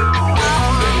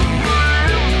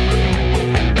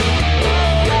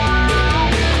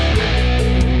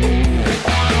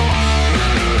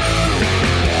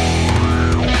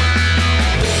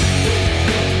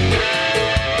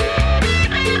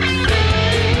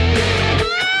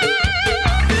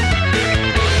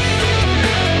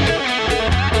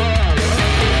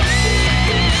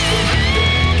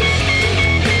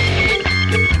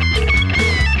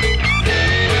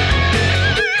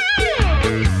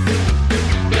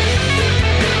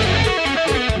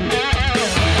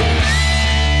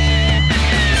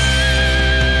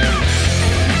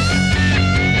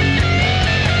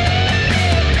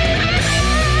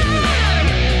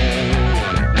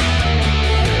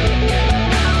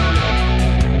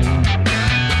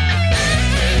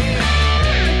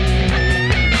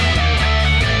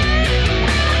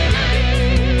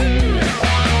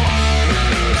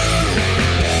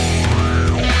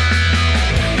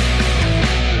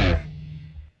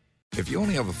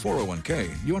 a 401k,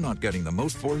 you're not getting the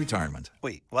most for retirement.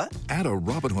 Wait, what? Add a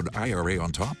Robinhood IRA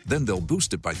on top, then they'll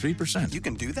boost it by 3%. You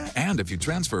can do that? And if you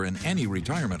transfer in any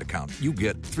retirement account, you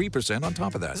get 3% on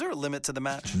top of that. Is there a limit to the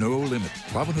match? No limit.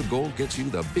 Robinhood Gold gets you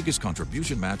the biggest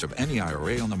contribution match of any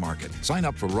IRA on the market. Sign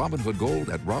up for Robinhood Gold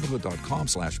at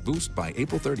Robinhood.com/boost by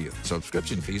April 30th.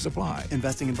 Subscription fees apply.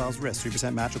 Investing involves risk.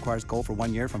 3% match requires gold for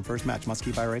 1 year from first match. Must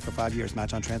keep IRA for 5 years.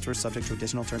 Match on transfers subject to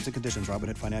additional terms and conditions.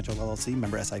 Robinhood Financial LLC,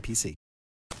 member SIPC.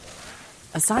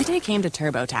 Asante came to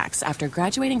TurboTax after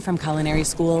graduating from culinary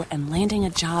school and landing a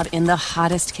job in the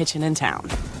hottest kitchen in town.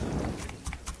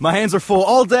 My hands are full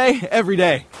all day, every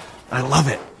day. I love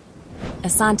it.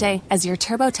 Asante, as your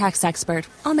TurboTax expert,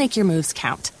 I'll make your moves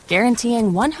count,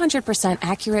 guaranteeing 100%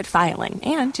 accurate filing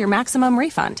and your maximum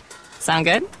refund. Sound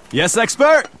good? Yes,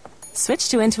 expert! Switch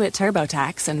to Intuit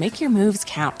TurboTax and make your moves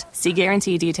count. See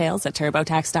guarantee details at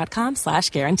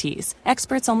turbotax.com/guarantees.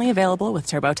 Experts only available with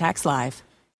TurboTax Live.